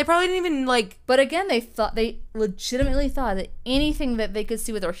 like... And they probably didn't even, like... But again, they legitimately thought that anything that they could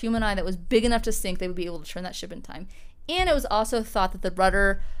see with their human eye that was big enough to sink, they would be able to turn that ship in time. And it was also thought that the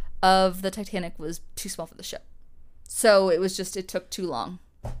rudder of the Titanic was too small for the ship. So it took too long.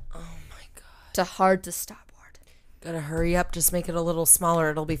 Hard to starboard. Gotta hurry up. Just make it a little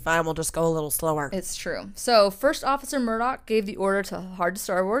smaller. It'll be fine. We'll just go a little slower. It's true. So First Officer Murdoch gave the order to hard to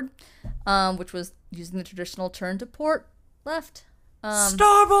starboard, which was using the traditional turn to port left.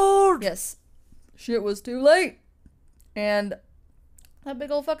 Starboard! Yes. Shit was too late. And that big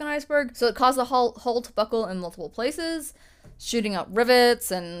old fucking iceberg. So it caused the hull to buckle in multiple places, shooting out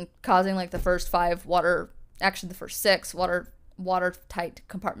rivets and causing like the first 6 watertight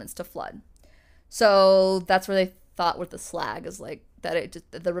compartments to flood. So that's where they thought with the slag is like that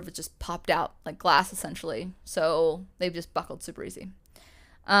the rivet just popped out like glass essentially. So they just buckled super easy.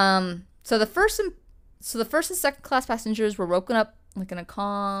 So the first and second class passengers were woken up like in a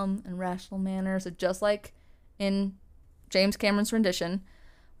calm and rational manner. So just like in James Cameron's rendition,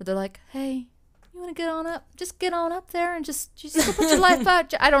 where they're like, "Hey, you want to get on up? Just get on up there and just go put your life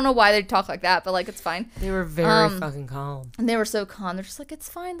out." I don't know why they talk like that, but like it's fine. They were very fucking calm. And they were so calm. They're just like, it's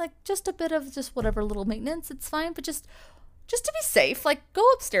fine. Like just a bit of just whatever little maintenance. It's fine, but just to be safe, like go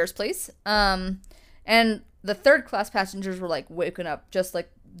upstairs, please. And the third class passengers were like waking up just like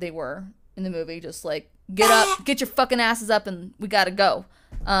they were in the movie, just like get up, get your fucking asses up, and we gotta go.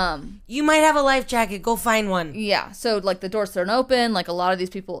 You might have a life jacket. Go find one. Yeah. So like the doors thrown open. Like a lot of these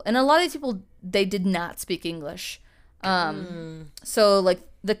people, they did not speak English. So like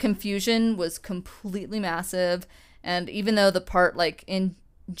the confusion was completely massive. And even though the part like in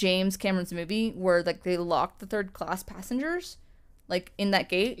James Cameron's movie where like they locked the third class passengers like in that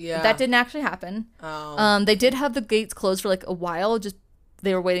gate, that didn't actually happen. They did have the gates closed for like a while. Just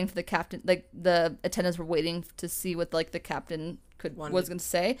they were waiting for the captain. Like the attendants were waiting to see what like the captain was going to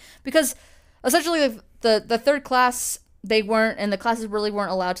say, because essentially like, the third class, they weren't, and the classes really weren't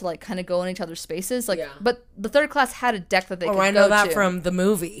allowed to like kind of go in each other's spaces, like but the third class had a deck that they could go to. I know that from the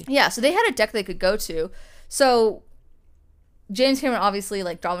movie. Yeah, so they had a deck they could go to. So James Cameron obviously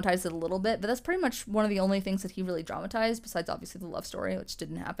like dramatized it a little bit, but that's pretty much one of the only things that he really dramatized, besides obviously the love story, which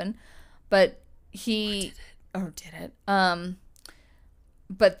didn't happen. But did it.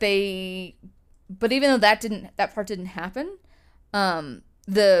 But even though that part didn't happen,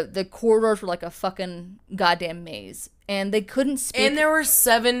 the corridors were like a fucking goddamn maze, and they couldn't speak. And there were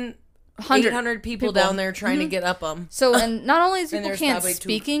 800 people down there trying to get up them. So, and not only these people can't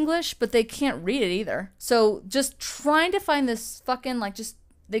speak English, but they can't read it either. So just trying to find this fucking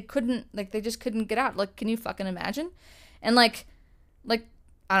they just couldn't get out. Like, can you fucking imagine? And like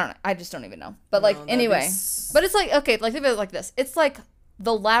I don't know. I just don't even know. But anyway, but it's like, okay, like think of it like this. It's like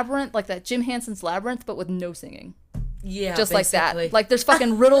the labyrinth, like that Jim Henson's Labyrinth, but with no singing. Yeah, just basically. Like that. Like there's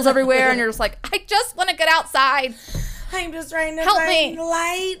fucking riddles everywhere, and you're just like, I just want to get outside. I'm just trying to find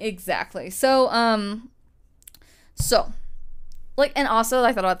light. Exactly. So like, and also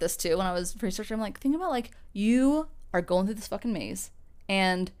I thought about this too when I was researching. I'm like, think about like you are going through this fucking maze,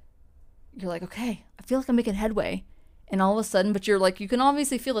 and you're like, okay, I feel like I'm making headway, and all of a sudden, but you're like, you can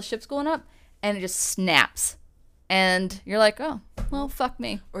obviously feel the ship's going up, and it just snaps. And you're like, oh, well, fuck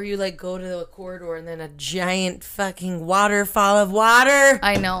me. Or you like go to a corridor and then a giant fucking waterfall of water.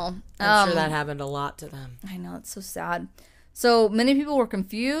 I know. I'm sure that happened a lot to them. I know, it's so sad. So many people were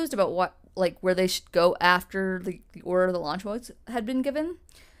confused about where they should go after the order the launch boats had been given.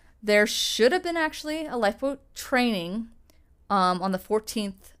 There should have been actually a lifeboat training on the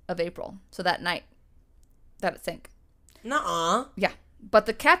 14th of April. So that night that it sank. Nuh-uh. Yeah. But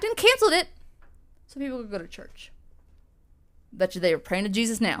the captain canceled it so people could go to church. Bet you they were praying to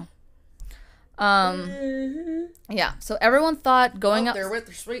Jesus now. Yeah. So everyone thought going out there with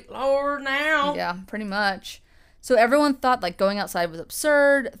the sweet Lord now. Yeah, pretty much. So everyone thought like going outside was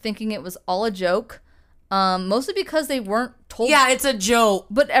absurd, thinking it was all a joke. Mostly because they weren't told. Yeah, it's a joke.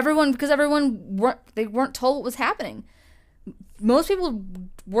 But everyone weren't told what was happening. Most people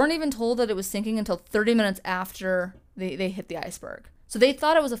weren't even told that it was sinking until 30 minutes after they hit the iceberg. So they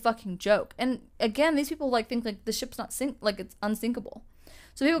thought it was a fucking joke. And again, these people like think like the ship's not it's unsinkable.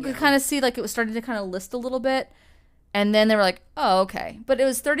 So people could kind of see like it was starting to kind of list a little bit. And then they were like, oh, okay. But it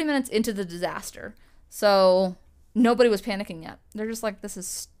was 30 minutes into the disaster. So nobody was panicking yet. They're just like, this is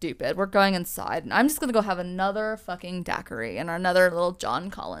stupid. We're going inside. And I'm just going to go have another fucking daiquiri and another little John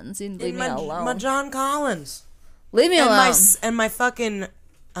Collins. You leave me alone. My John Collins. Leave me alone. And my fucking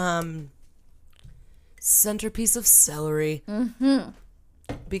centerpiece of celery. Mm-hmm.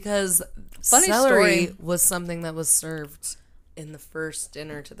 Because celery was something that was served in the first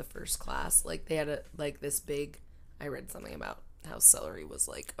dinner to the first class. Like they had this big, I read something about how celery was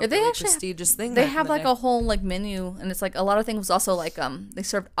like a really prestigious thing. They have like a whole like menu, and it's like a lot of things was also like they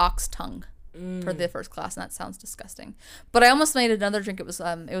served ox tongue for the first class, and that sounds disgusting. But I almost made another drink. It was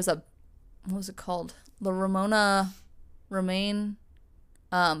a what was it called? The Ramona Romaine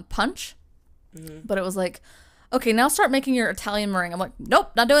punch. Mm-hmm. But it was like, okay, now start making your Italian meringue. I'm like,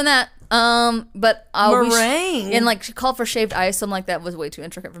 nope, not doing that. But meringue, and like she called for shaved ice. So I'm like, that was way too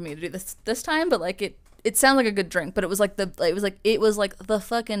intricate for me to do this time. But like it sounded like a good drink. But it was like the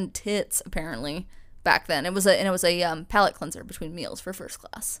fucking tits apparently back then. It was a palate cleanser between meals for first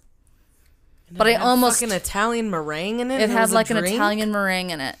class. And but I almost fucking Italian meringue in it. It had like an Italian meringue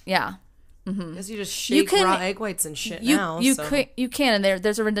in it. Yeah. Mm-hmm. Because you just shake raw egg whites and shit now. You can, and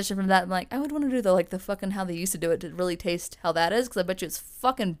there's a rendition from that. I'm like, I would want to do the fucking how they used to do it to really taste how that is, because I bet you it's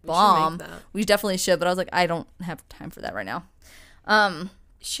fucking bomb. We definitely should, but I was like, I don't have time for that right now.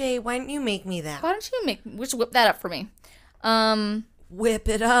 Shay, why don't you make me that? Why don't you whip that up for me? Whip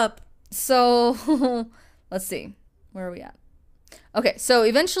it up. So let's see, where are we at? Okay, so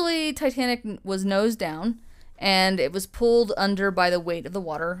eventually Titanic was nose down. And it was pulled under by the weight of the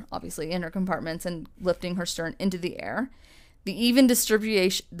water, obviously, in her compartments and lifting her stern into the air. The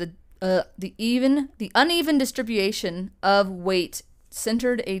uneven distribution of weight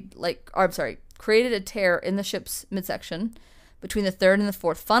created a tear in the ship's midsection between the third and the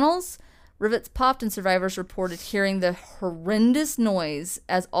fourth funnels. Rivets popped, and survivors reported hearing the horrendous noise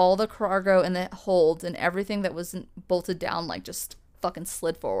as all the cargo in the hold and everything that wasn't bolted down just fucking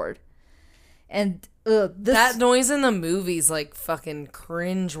slid forward. And that noise in the movies like fucking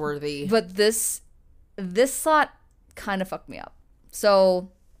cringeworthy. But this thought kind of fucked me up. So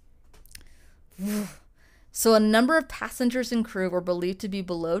a number of passengers and crew were believed to be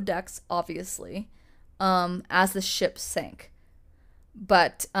below decks, obviously, as the ship sank.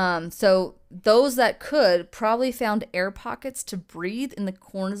 But so those that could probably found air pockets to breathe in the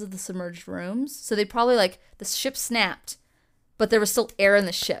corners of the submerged rooms. So they probably the ship snapped, but there was still air in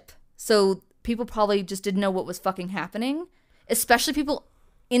the ship. So people probably just didn't know what was fucking happening, especially people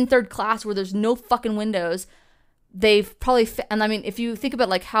in third class where there's no fucking windows. They've probably, and I mean, if you think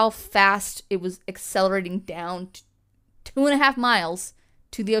about how fast it was accelerating down 2.5 miles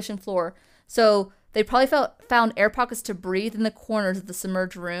to the ocean floor. So they probably found air pockets to breathe in the corners of the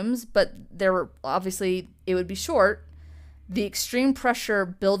submerged rooms, but there were obviously, it would be short. The extreme pressure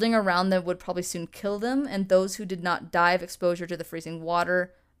building around them would probably soon kill them, and those who did not die of exposure to the freezing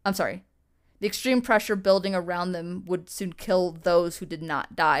water, the extreme pressure building around them would soon kill those who did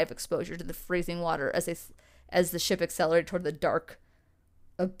not die of exposure to the freezing water as the ship accelerated toward the dark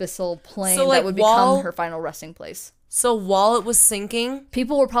abyssal plain that would become her final resting place. So while it was sinking,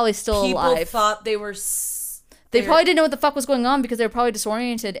 people were probably still alive. People thought they were... They probably didn't know what the fuck was going on because they were probably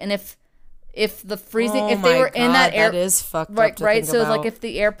disoriented. And if the freezing... if they were in that air... that is fucked up to right? think about. So if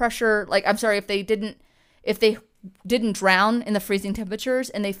the air pressure... if they didn't drown in the freezing temperatures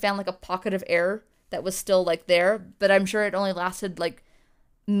and they found a pocket of air that was still there, but I'm sure it only lasted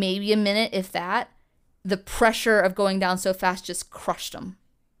maybe a minute, if that. The pressure of going down so fast just crushed them.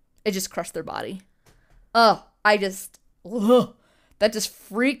 It just crushed their body. Oh, that just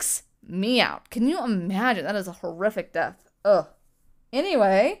freaks me out. Can you imagine? That is a horrific death. Ugh.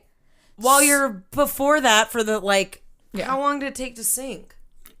 Anyway, while you're before that for the how long did it take to sink?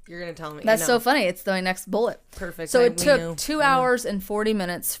 You're going to tell me. That's so funny. It's my next bullet. Perfect. So it took 2 hours and 40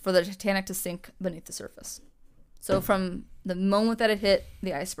 minutes for the Titanic to sink beneath the surface. So from the moment that it hit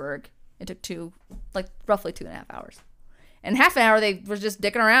the iceberg, it took roughly 2.5 hours. And half an hour, they were just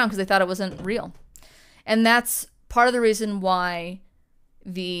dicking around because they thought it wasn't real. And that's part of the reason why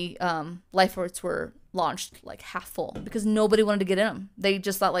the lifeboats were launched half full, because nobody wanted to get in them. They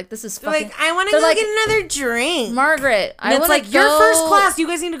just thought this is fucking... I want to go get another drink. Margaret, and it's you're first class. You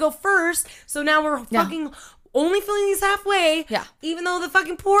guys need to go first. So now we're fucking only filling these halfway. Yeah. Even though the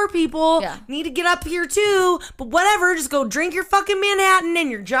fucking poor people need to get up here too. But whatever, just go drink your fucking Manhattan and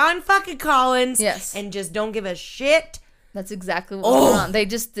your John fucking Collins. Yes. And just don't give a shit That's exactly what was going on. They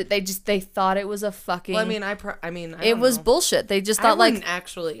thought it was a fucking. Well, it was bullshit. They just thought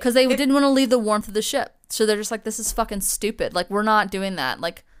actually because they didn't want to leave the warmth of the ship, so they're just like, this is fucking stupid. Like, we're not doing that.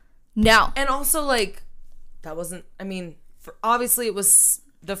 Like, now. And also, like, that wasn't. I mean, obviously it was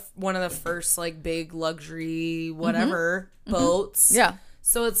one of the first like big luxury whatever boats. Yeah.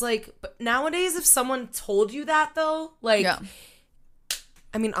 So it's like, but nowadays, if someone told you that though, like,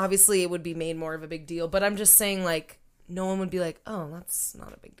 I mean, obviously it would be made more of a big deal, but I'm just saying, like, no one would be like, oh, that's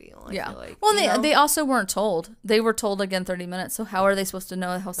not a big deal. I feel like, well, they also weren't told. They were told again 30 minutes. So how are they supposed to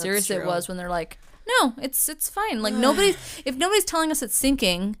know how serious it was when they're like, no, it's fine. Like, if nobody's telling us it's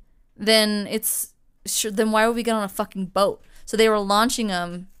sinking, then then why would we get on a fucking boat? So they were launching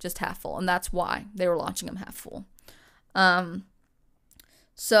them just half full, and that's why they were launching them half full.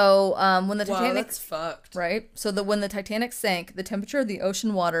 So when the Titanic, that's fucked, right? So when the Titanic sank, the temperature of the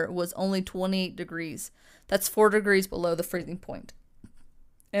ocean water was only 28 degrees. That's 4 degrees below the freezing point.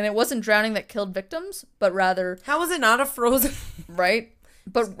 And it wasn't drowning that killed victims, but rather, how was it not a frozen? Right,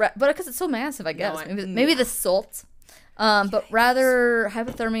 but because it's so massive, I guess maybe the salt, but rather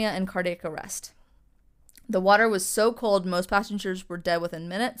hypothermia and cardiac arrest. The water was so cold, most passengers were dead within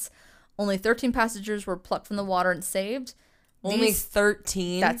minutes. Only 13 passengers were plucked from the water and saved. Only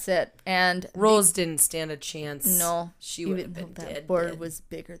 13? That's it. And Rose didn't stand a chance. No. She would have been dead. That board was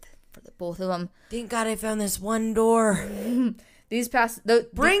bigger for the both of them. Thank God I found this one door. Bring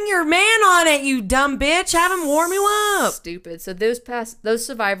your man on it, you dumb bitch. Have him warm you up. Stupid. So those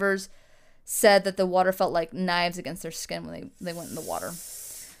survivors said that the water felt like knives against their skin when they went in the water.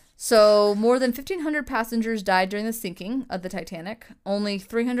 So more than 1,500 passengers died during the sinking of the Titanic. Only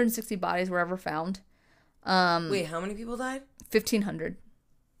 360 bodies were ever found. Wait, how many people died? 1,500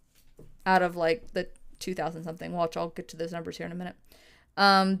 out of like the 2,000 something. Watch, I'll get to those numbers here in a minute.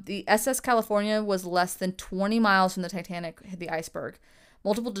 The SS California was less than 20 miles from the Titanic hit the iceberg.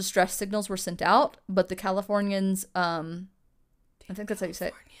 Multiple distress signals were sent out, but the Californians, I think that's how you say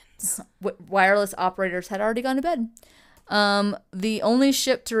it, wireless operators had already gone to bed. The only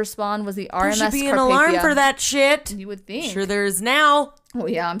ship to respond was the RMS Carpathia. There should be an alarm for that shit. You would think. Sure there is now. Oh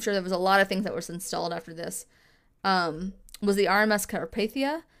yeah, I'm sure there was a lot of things that was installed after this. Was the RMS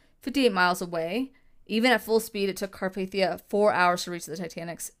Carpathia, 58 miles away. Even at full speed, it took Carpathia 4 hours to reach the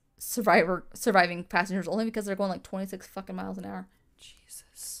Titanic's surviving passengers, only because they're going like 26 fucking miles an hour.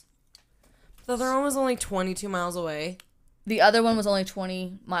 Jesus. So they're almost only 22 miles away. The other one was only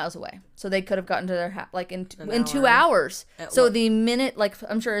 20 miles away, so they could have gotten to their in 2 hours. So the minute, like,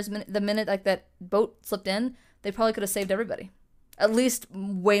 I'm sure the minute like that boat slipped in, they probably could have saved everybody. At least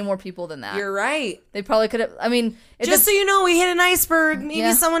way more people than that. You're right. They probably could have. I mean, just so you know, we hit an iceberg.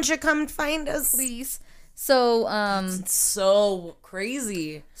 Maybe someone should come find us, please. So, it's so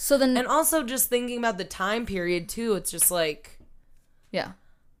crazy. So then, and also just thinking about the time period too. It's just like, yeah,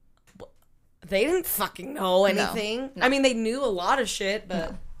 they didn't fucking know anything. No. I mean, they knew a lot of shit,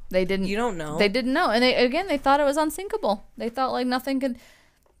 but they didn't. You don't know. They didn't know, and they thought it was unsinkable. They thought like nothing could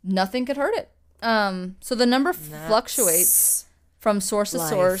hurt it. So the number fluctuates from source to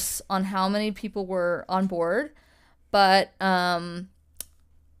source on how many people were on board, but from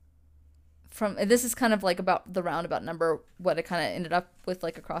this is kind of like about the roundabout number, what it kind of ended up with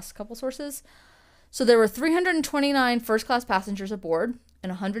like across a couple sources. So there were 329 first-class passengers aboard, and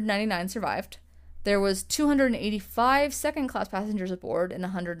 199 survived. There was 285 second-class passengers aboard, and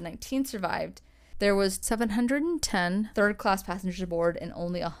 119 survived. There was 710 third-class passengers aboard, and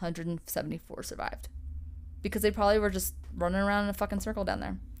only 174 survived. Because they probably were just running around in a fucking circle down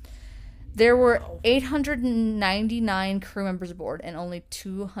there. There were 899 crew members aboard, and only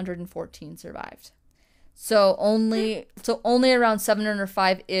 214 survived. So only around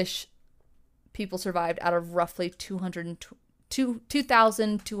 705-ish people survived out of roughly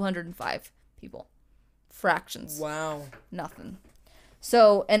 2,205 people. Fractions. Wow. Nothing.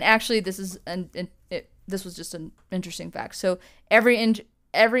 So, and actually, this was just an interesting fact. So every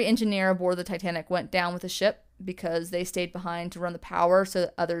engineer aboard the Titanic went down with the ship because they stayed behind to run the power so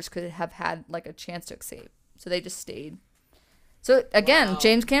that others could have had like a chance to escape. So they just stayed. So again,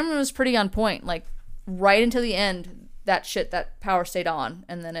 James Cameron was pretty on point. Like right until the end, that power stayed on,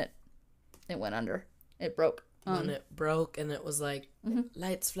 and then it went under. It broke. When it broke and it was like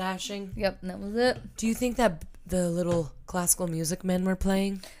lights flashing. Yep, and that was it. Do you think that the little classical music men were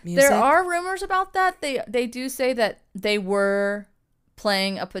playing music? There are rumors about that. They do say that they were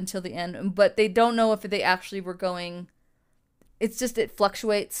playing up until the end, but they don't know if they actually were going. It's just it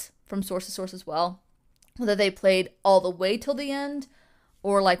fluctuates from source to source as well. Whether they played all the way till the end,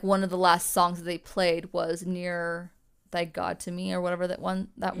 or like one of the last songs that they played was "Near Thy God to Me" or whatever that one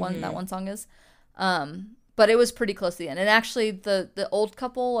song is. But But it was pretty close to the end. And actually, the old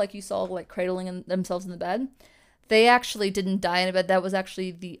couple, like you saw, like cradling themselves in the bed, they actually didn't die in a bed. That was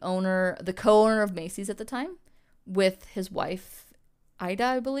actually the co-owner of Macy's at the time, with his wife, Ida,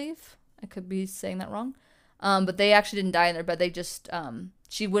 I believe. I could be saying that wrong. But they actually didn't die in their bed. They just,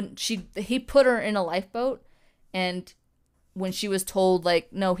 he put her in a lifeboat, and when she was told,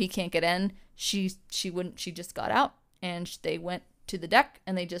 like, no, he can't get in, she just got out, and they went to the deck,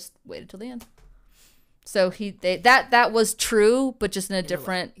 and they just waited till the end. So that was true, but just in a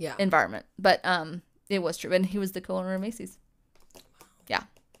different environment. But it was true, and he was the co-owner of Macy's. Yeah,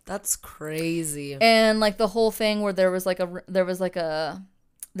 that's crazy. And like the whole thing where there's like a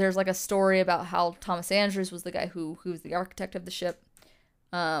story about how Thomas Andrews was the guy who was the architect of the ship.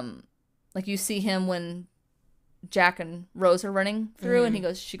 Like you see him when Jack and Rose are running through,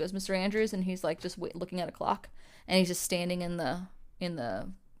 and she goes, Mr. Andrews, and he's like just looking at a clock, and he's just standing in the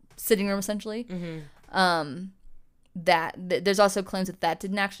sitting room essentially. There's also claims that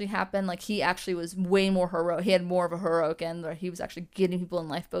didn't actually happen. Like he actually was way more heroic. He had more of a heroic end where he was actually getting people in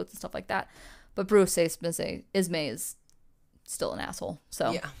lifeboats and stuff like that. But Bruce Ismay is still an asshole.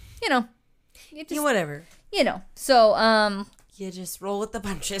 So whatever. So you just roll with the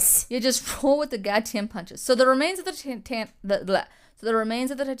punches. You just roll with the goddamn punches. So the remains of the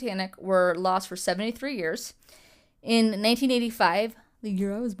Titanic were lost for 73 years. In 1985, the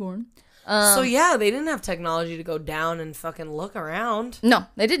year I was born. So yeah, they didn't have technology to go down and fucking look around. No,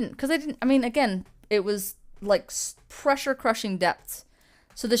 they didn't, because they didn't. I mean, again, it was like pressure crushing depths.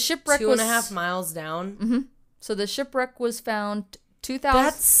 So the shipwreck was 2.5 miles down. Mm-hmm. So the shipwreck was found 2,000.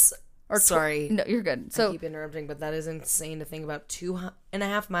 That's sorry. No, you're good. So I keep interrupting, but that is insane to think about.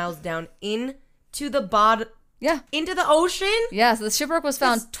 2.5 miles down into the bottom. Yeah. Into the ocean. Yeah. So the shipwreck was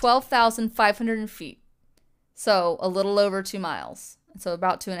found 12,500 feet. So a little over 2 miles. So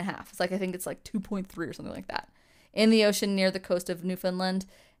about 2.5. It's like, I think it's like 2.3 or something like that, in the ocean near the coast of Newfoundland.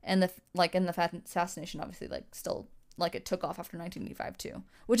 And in the assassination, obviously, like still, like it took off after 1985 too,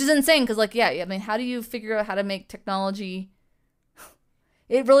 which is insane. Because like, yeah, I mean, how do you figure out how to make technology?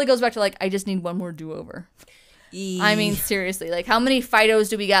 It really goes back to like, I just need one more do-over. I mean, seriously, like how many Fidos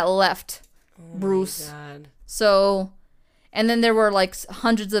do we got left, Bruce? My God. So, and then there were like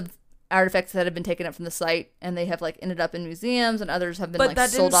hundreds of artifacts that have been taken up from the site, and they have like ended up in museums, and others have been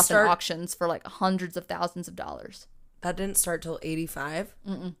sold off in auctions for like hundreds of thousands of dollars. That didn't start till 85.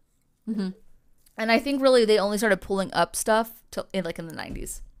 Mm-hmm. And I think really they only started pulling up stuff in the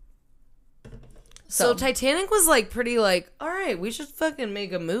 90's. So Titanic was like pretty like, all right, we should fucking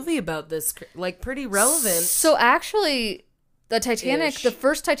make a movie about this, like pretty relevant. So actually, the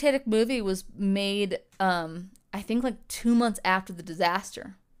first Titanic movie was made, I think like 2 months after the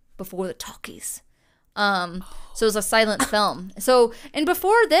disaster, before the talkies. So it was a silent film. So, and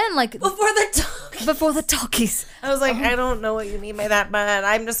before then, like before the talkies, I was like, I don't know what you mean by that, but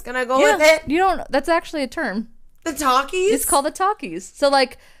I'm just gonna go with it. You don't. That's actually a term. The talkies. It's called the talkies. So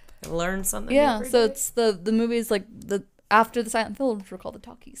like, I learned something. Yeah. So it's the movies like after the silent films were called the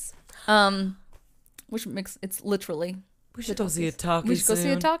talkies. Which makes it's literally. We should go see a talkie. We should go see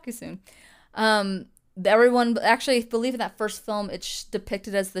a talkie soon. Everyone actually believe in that first film. It's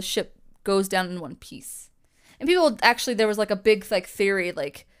depicted as the ship goes down in one piece, and people actually there was like a big like theory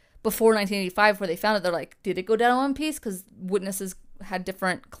like before 1985 where they found it. They're like, did it go down in one piece? Because witnesses had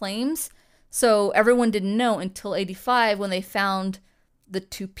different claims, so everyone didn't know until 85 when they found the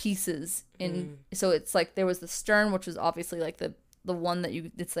two pieces in. So it's like there was the stern, which was obviously like the one that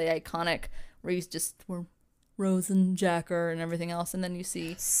it's the iconic where you just were Rose and Jacker and everything else, and then you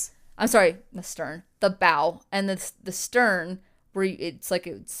see. I'm sorry, the stern, the bow, and the stern where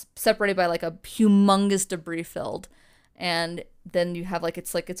it's separated by like a humongous debris field, and then you have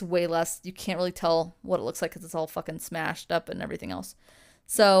it's way less. You can't really tell what it looks like because it's all fucking smashed up and everything else.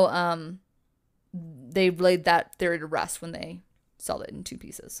 So they laid that theory to rest when they saw it in two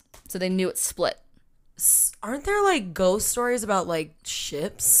pieces. So they knew it split. Aren't there like ghost stories about like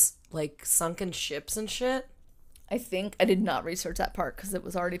ships, like sunken ships and shit? I think I did not research that part because it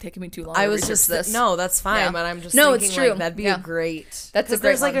was already taking me too long. I was just this. No, that's fine. But I'm just thinking, it's true. Like, that'd be a great. That's a great.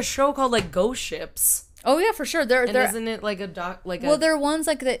 There's like a show called like Ghost Ships. Oh yeah, for sure. Isn't it like a doc? Like there are ones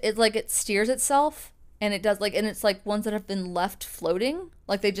like that. It steers itself, and it does and it's like ones that have been left floating,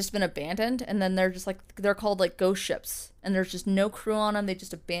 like they've just been abandoned, and then they're just they're called like ghost ships, and there's just no crew on them. They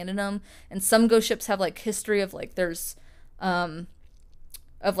just abandon them, and some ghost ships have like history of like there's, of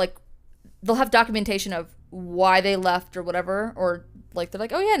like, they'll have documentation of why they left or whatever, or like they're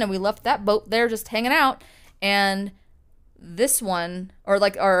like, oh yeah, no, we left that boat there just hanging out, and this one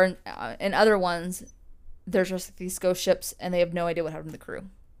in other ones there's just these ghost ships and they have no idea what happened to the crew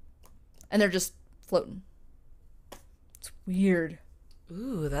and they're just floating. It's weird.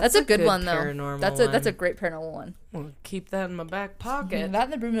 Ooh, that's a good one, though. That's a one. great paranormal one. I'll keep that in my back pocket. That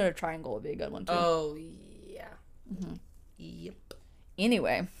and the Bermuda Triangle would be a good one, too. Oh, yeah. Mm-hmm. Yep.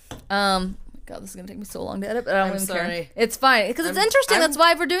 Anyway, God, this is gonna take me so long to edit, but I don't even sorry. care. It's fine because it's interesting. That's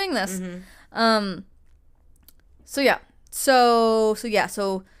why we're doing this. Mm-hmm. So yeah,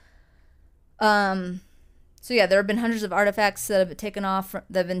 there have been hundreds of artifacts that have been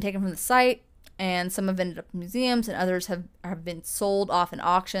taken from the site, and some have ended up in museums, and others have been sold off in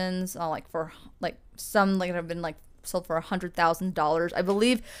auctions, some have been sold for $100,000. I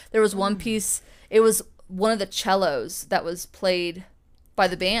believe there was one piece. It was one of the cellos that was played by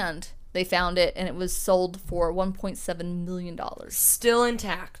the band. They found it, and it was sold for $1.7 million. Still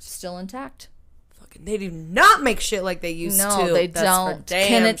intact. Fucking, they do not make shit like they used to. No, they don't. For damn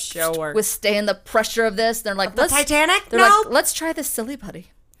Can it sure. withstand the pressure of this? They're like, the Titanic? They're like, let's try this silly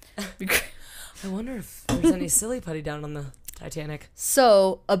putty. I wonder if there's any silly putty down on the Titanic.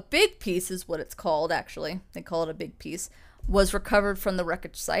 So, a big piece is what it's called, actually. They call it a big piece. Was recovered from the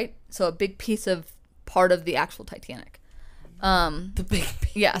wreckage site. So, a big piece of part of the actual Titanic. The big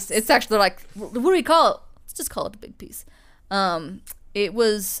piece. Yes, it's actually like, what do we call it? Let's just call it the big piece. It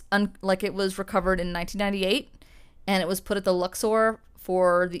was recovered in 1998, and it was put at the Luxor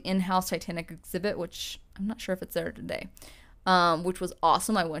for the in-house Titanic exhibit, which I'm not sure if it's there today, which was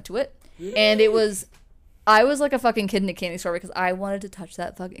awesome. I went to it, and I was like a fucking kid in a candy store because I wanted to touch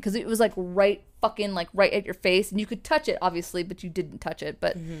that because it was right at your face, and you could touch it obviously, but you didn't touch it.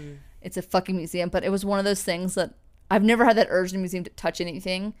 But it's a fucking museum. But it was one of those things that I've never had that urge in a museum to touch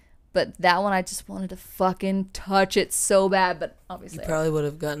anything. But that one, I just wanted to fucking touch it so bad. But obviously, you probably would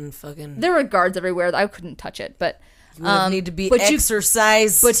have gotten fucking. There were guards everywhere. I couldn't touch it, but you would need to be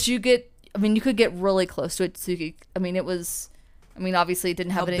exercised. But you could get really close to it. So it was. Obviously, it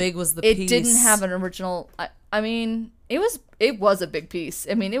didn't have. How big was the piece? It didn't have an original. It was a big piece.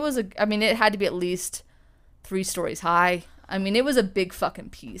 It had to be at least 3 stories high. It was a big fucking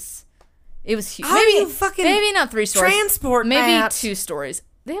piece. It was huge. Maybe not 3 stories. Transport maybe that. 2 stories.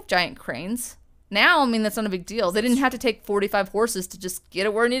 They have giant cranes now. That's not a big deal. They didn't have to take 45 horses to just get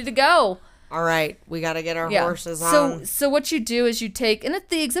it where it needed to go. All right, we got to get our horses on. So what you do is you take, and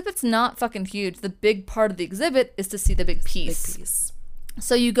the exhibit's not fucking huge. The big part of the exhibit is to see the big piece.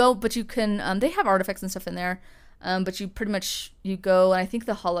 So you go, but you can. They have artifacts and stuff in there, but you pretty much you go, and I think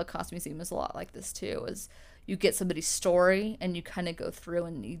the Holocaust Museum is a lot like this too. Is you get somebody's story and you kind of go through,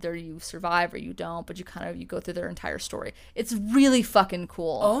 and either you survive or you don't, but you go through their entire story. It's really fucking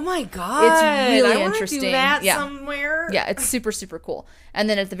cool. Oh my god, it's really I interesting. Do that somewhere. Yeah, it's super super cool. And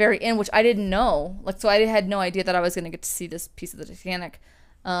then at the very end, which I didn't know, so I had no idea that I was gonna get to see this piece of the Titanic.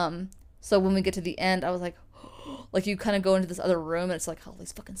 So when we get to the end, I was like, you kind of go into this other room, and it's like all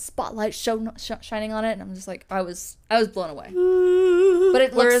these fucking spotlights shining on it, and I'm just like, I was blown away.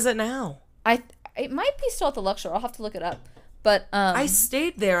 But where is it now? It might be still at the Luxor. I'll have to look it up. But I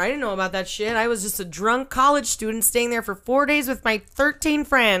stayed there. I didn't know about that shit. I was just a drunk college student staying there for 4 days with my 13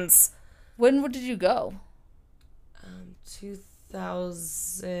 friends. When did you go?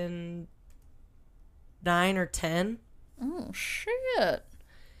 2009 or 10. Oh shit.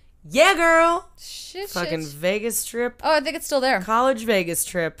 Yeah, girl. Shit. Fucking Vegas trip. Oh, I think it's still there. College Vegas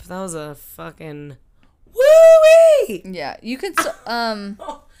trip. That was a fucking woo-wee. Yeah, you can.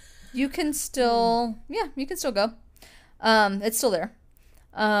 You can still go. It's still there.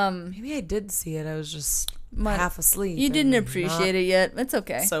 Maybe I did see it. I was just half asleep. You didn't appreciate it yet. It's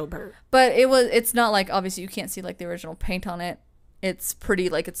okay. Sober. But it's not like, obviously you can't see the original paint on it. It's pretty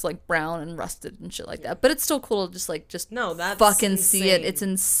it's brown and rusted and shit like that. But it's still cool to just no, that's fucking insane. see it. It's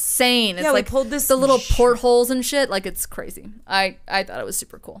insane. It's we pulled this the little portholes and shit. It's crazy. I thought it was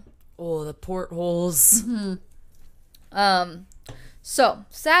super cool. Oh, the portholes. Mm-hmm. So,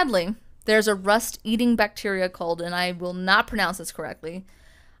 sadly, there's a rust-eating bacteria called, and I will not pronounce this correctly,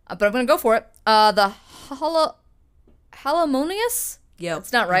 but I'm going to go for it, the Halomonas? Yeah.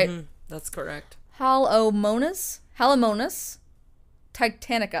 It's not right. Mm-hmm. That's correct. Halomonas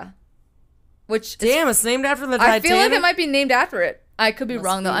titanica, which it's named after the Titanic? I feel like it might be named after it. I could be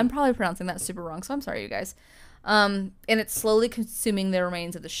wrong, though. I'm probably pronouncing that super wrong, so I'm sorry, you guys. And it's slowly consuming the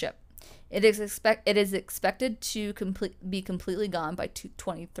remains of the ship. It is expected to be completely gone by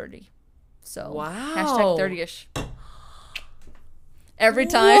 2030. So, wow. Hashtag 30-ish. Every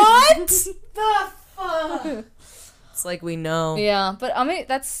time. What the fuck? It's like we know. Yeah, but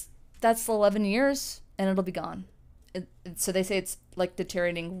that's 11 years, and it'll be gone. So they say it's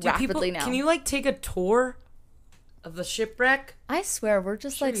deteriorating rapidly now. Can you take a tour of the shipwreck? I swear, we're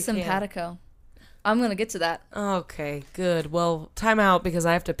just simpatico. I'm going to get to that. Okay, good. Well, time out because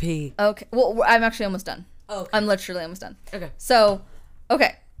I have to pee. Okay. Well, I'm actually almost done. Okay. I'm literally almost done. Okay. So,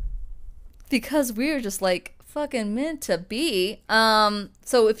 okay. Because we're just like fucking meant to be.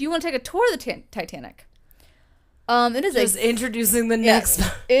 So if you want to take a tour of the Titanic, it is just introducing the next.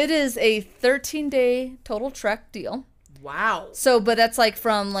 It is a 13-day total trek deal. Wow. So, but that's like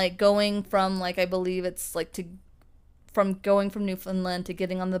from like going from like I believe it's like from going from Newfoundland to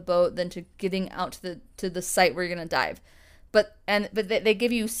getting on the boat, then to getting out to the site where you're gonna dive. But they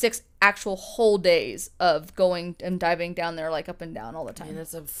give you 6 actual whole days of going and diving down there, like up and down all the time. I mean,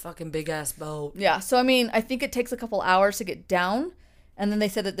 that's a fucking big ass boat. Yeah. So I mean, I think it takes a couple hours to get down, and then they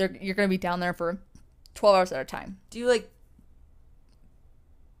said that you're gonna be down there for 12 hours at a time. Do you like?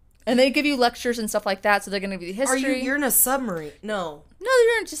 And they give you lectures and stuff like that, so they're gonna give you the history. You're in a submarine? No. No,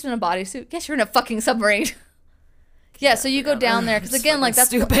 you're just in a bodysuit. Yes, you're in a fucking submarine. Yeah. So you go down there because again, like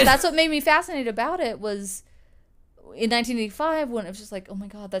that's what made me fascinated about it was. In 1985, when it was just like, oh my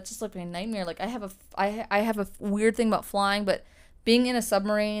god, that's just like a nightmare. Like I have a weird thing about flying, but being in a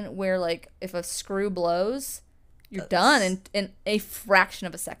submarine where like if a screw blows, you're done in a fraction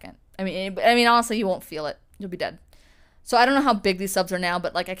of a second. I mean, honestly, you won't feel it. You'll be dead. So I don't know how big these subs are now,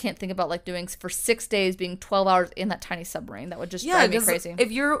 but like I can't think about like doing for 6 days being 12 hours in that tiny submarine. That would just drive me crazy. If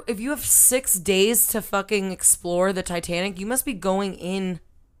you have 6 days to fucking explore the Titanic, you must be going in.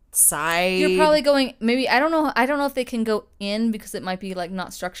 You're probably going maybe I don't know if they can go in because it might be like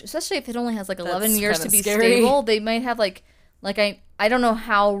not structured, especially if it only has like 11 years to be stable. They might have like I don't know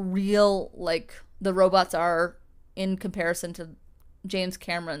how real like the robots are in comparison to James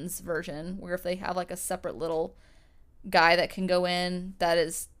Cameron's version, where if they have like a separate little guy that can go in, that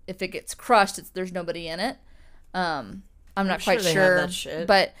is if it gets crushed there's nobody in it. I'm not quite sure,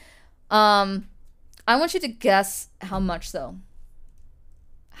 but I want you to guess how much though.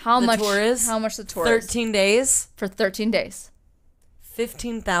 How much the tour is? 13 days? For 13 days.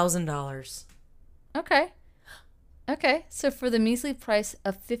 $15,000. Okay. So for the measly price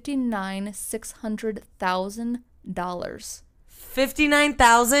of $59,600,000.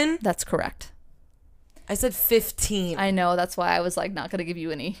 $59,000? That's correct. I said 15. I know. That's why I was like not going to give you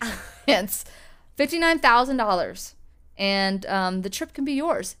any hints. $59,000. And the trip can be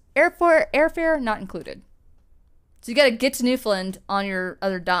yours. Airfare not included. So you got to get to Newfoundland on your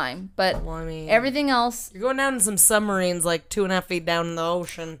other dime, but everything else... You're going down in some submarines like 2.5 feet down in the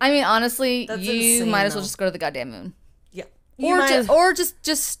ocean. I mean, honestly, you might as well just go to the goddamn moon. Yeah. Or just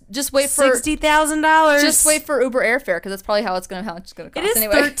wait for... $60,000. Just wait for Uber airfare, because that's probably how it's going to cost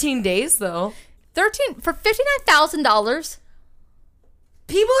anyway. It is 13 days, though. For $59,000?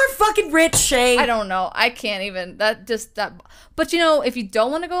 People are fucking rich, Shay. I don't know. I can't even... But, if you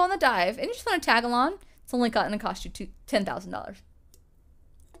don't want to go on the dive, and you just want to tag along... It's only going to cost you $10,000.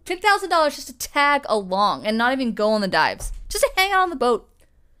 $10,000 just to tag along and not even go on the dives. Just to hang out on the boat.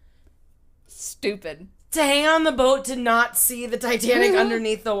 Stupid. To hang on the boat to not see the Titanic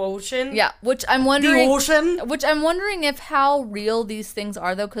underneath the ocean? Yeah, which I'm wondering... The ocean? Which I'm wondering if how real these things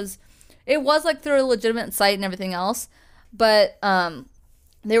are, though, because it was like through a legitimate site and everything else. But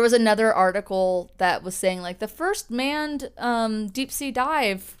there was another article that was saying, like, the first manned deep sea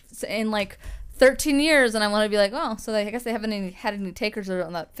dive in, like... 13 years, and I want to be like, oh, so I guess they haven't had any takers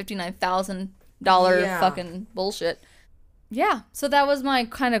on that $59,000 fucking bullshit. Yeah, so that was my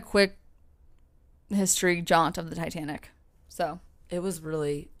kind of quick history jaunt of the Titanic. So it was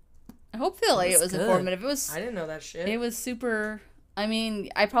really. Hopefully, it was informative. It was. I didn't know that shit. It was super. I mean,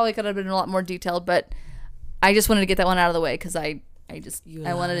 I probably could have been a lot more detailed, but I just wanted to get that one out of the way because I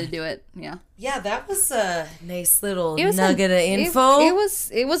wanted to do it. Yeah. Yeah, that was a nice little nugget of info. It was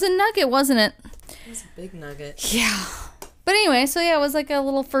a nugget, wasn't it? It was a big nugget. Yeah. But anyway, so yeah, it was like a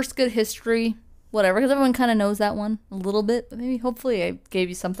little first good history, whatever, because everyone kind of knows that one a little bit. But maybe, hopefully, I gave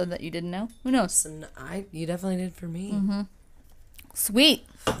you something that you didn't know. Who knows? You definitely did for me. Mm-hmm. Sweet.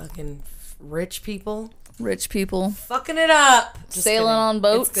 Fucking rich people. Rich people. Fucking it up. Just sailing on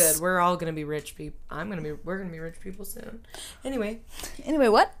boats. It's good. We're all going to be rich people. We're going to be rich people soon. Anyway,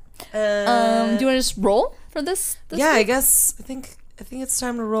 what? Do you want to just roll for this yeah, week? I guess. I think it's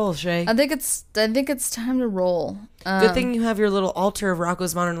time to roll, Shay. I think it's time to roll. Good thing you have your little altar of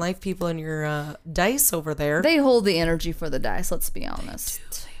Rocco's Modern Life people and your dice over there. They hold the energy for the dice, let's be honest.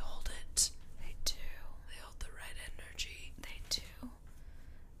 They hold it. They do. They hold the right energy. They do.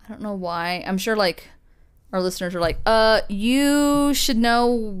 I don't know why. I'm sure, like, our listeners are like, you should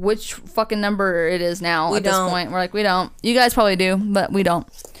know which fucking number it is now at this point. We're like, we don't. You guys probably do, but we don't.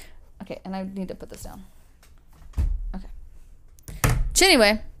 Okay, and I need to put this down. Okay.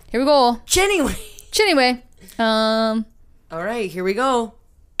 Anyway, here we go. Anyway. All right, here we go.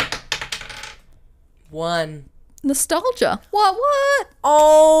 1. Nostalgia. What?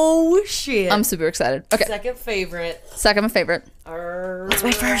 Oh, shit. I'm super excited. Okay. Second favorite. Second favorite. What's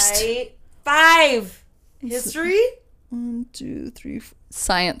my first? 5. History? 1, 2, 3, 4.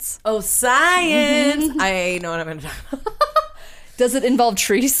 Science. Oh, science. I know what I'm going to talk about. Does it involve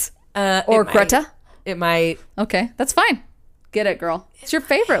trees? Or Greta? It might. Okay, that's fine. Get it, girl. It's your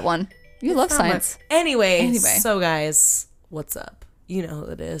favorite one. You love science. Anyway, so guys, what's up? You know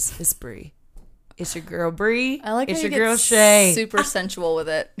who it is. It's Bree. It's your girl Bree. I like it's how your you girl get Shay. super sensual with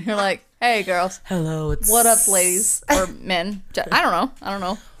it. You're like, hey, girls. Hello. What up, ladies or men? I don't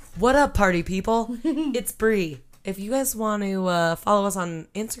know. What up, party people? It's Bree. If you guys want to follow us on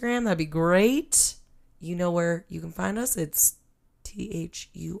Instagram, that'd be great. You know where you can find us. It's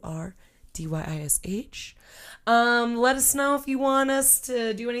THURDYISH. Let us know if you want us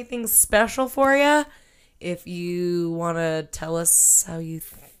to do anything special for you. If you want to tell us how you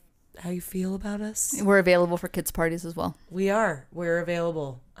feel about us. We're available for kids' parties as well. We're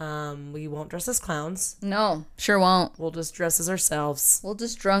available. We won't dress as clowns. No, sure won't. We'll just dress as ourselves. We'll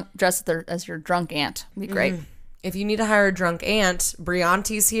just dress as your drunk aunt. It'd be great. If you need to hire a drunk aunt,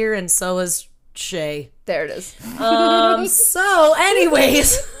 Brianti's here, and so is Shay. There it is. So,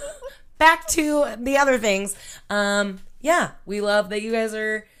 anyways, back to the other things. Yeah, we love that you guys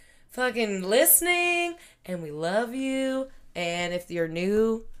are fucking listening, and we love you. And if you're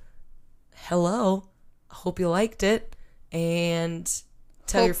new, hello. Hope you liked it. And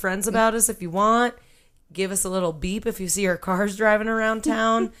tell your friends about us if you want. Give us a little beep if you see our cars driving around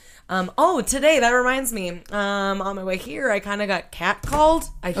town. Today, that reminds me. On my way here, I kind of got catcalled,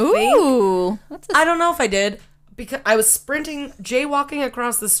 I think. Ooh. I don't know if I did. Because I was jaywalking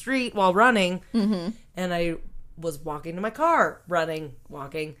across the street while running. Mm-hmm. And I was walking to my car,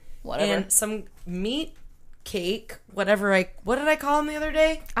 walking. Whatever. And some meat cake, what did I call him the other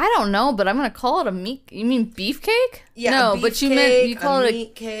day? I don't know, but I'm gonna call it a meat. You mean beefcake? Yeah, no, but you call it a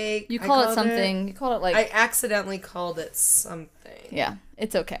meat cake. You call it something. You call it like I accidentally called it something. Yeah,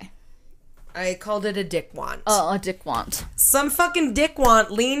 it's okay. I called it a dickwant. Oh, a dickwant. Some fucking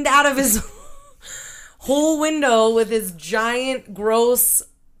dickwant leaned out of his whole window with his giant, gross,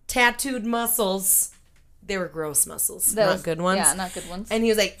 tattooed muscles. They were gross muscles, not good ones. Yeah, not good ones. And he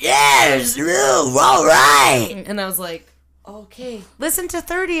was like, yes, all right. And I was like, okay. Listen to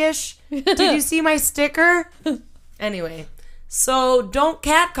 30-ish. Did you see my sticker? Anyway, so don't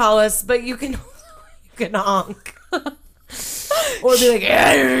catcall us, but you can honk. Or be like,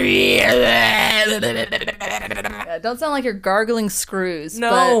 yeah, don't sound like you're gargling screws.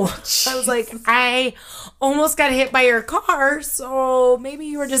 No. But... I was like, I almost got hit by your car, so maybe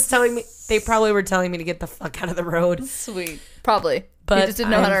you were just telling me. They probably were telling me to get the fuck out of the road. Sweet. Probably. But you just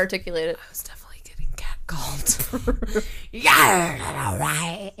didn't know how to articulate it. I was definitely getting catcalled. Yeah, all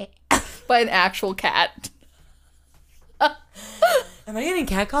right. By an actual cat. Am I getting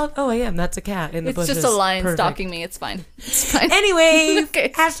catcalled? Oh, I am. That's a cat in the bushes. It's just a lion stalking me. It's fine. It's fine. Anyway, okay.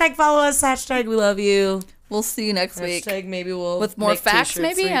 Hashtag follow us. Hashtag we love you. We'll see you next week. Hashtag maybe we'll with more facts.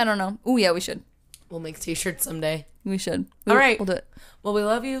 Maybe I don't know. Oh yeah, we should. We'll make t-shirts someday. We should. All right. We'll do it. Well, we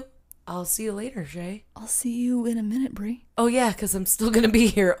love you. I'll see you later, Shay. I'll see you in a minute, Brie. Oh yeah, because I'm still gonna be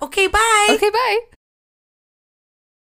here. Okay, bye. Okay, bye.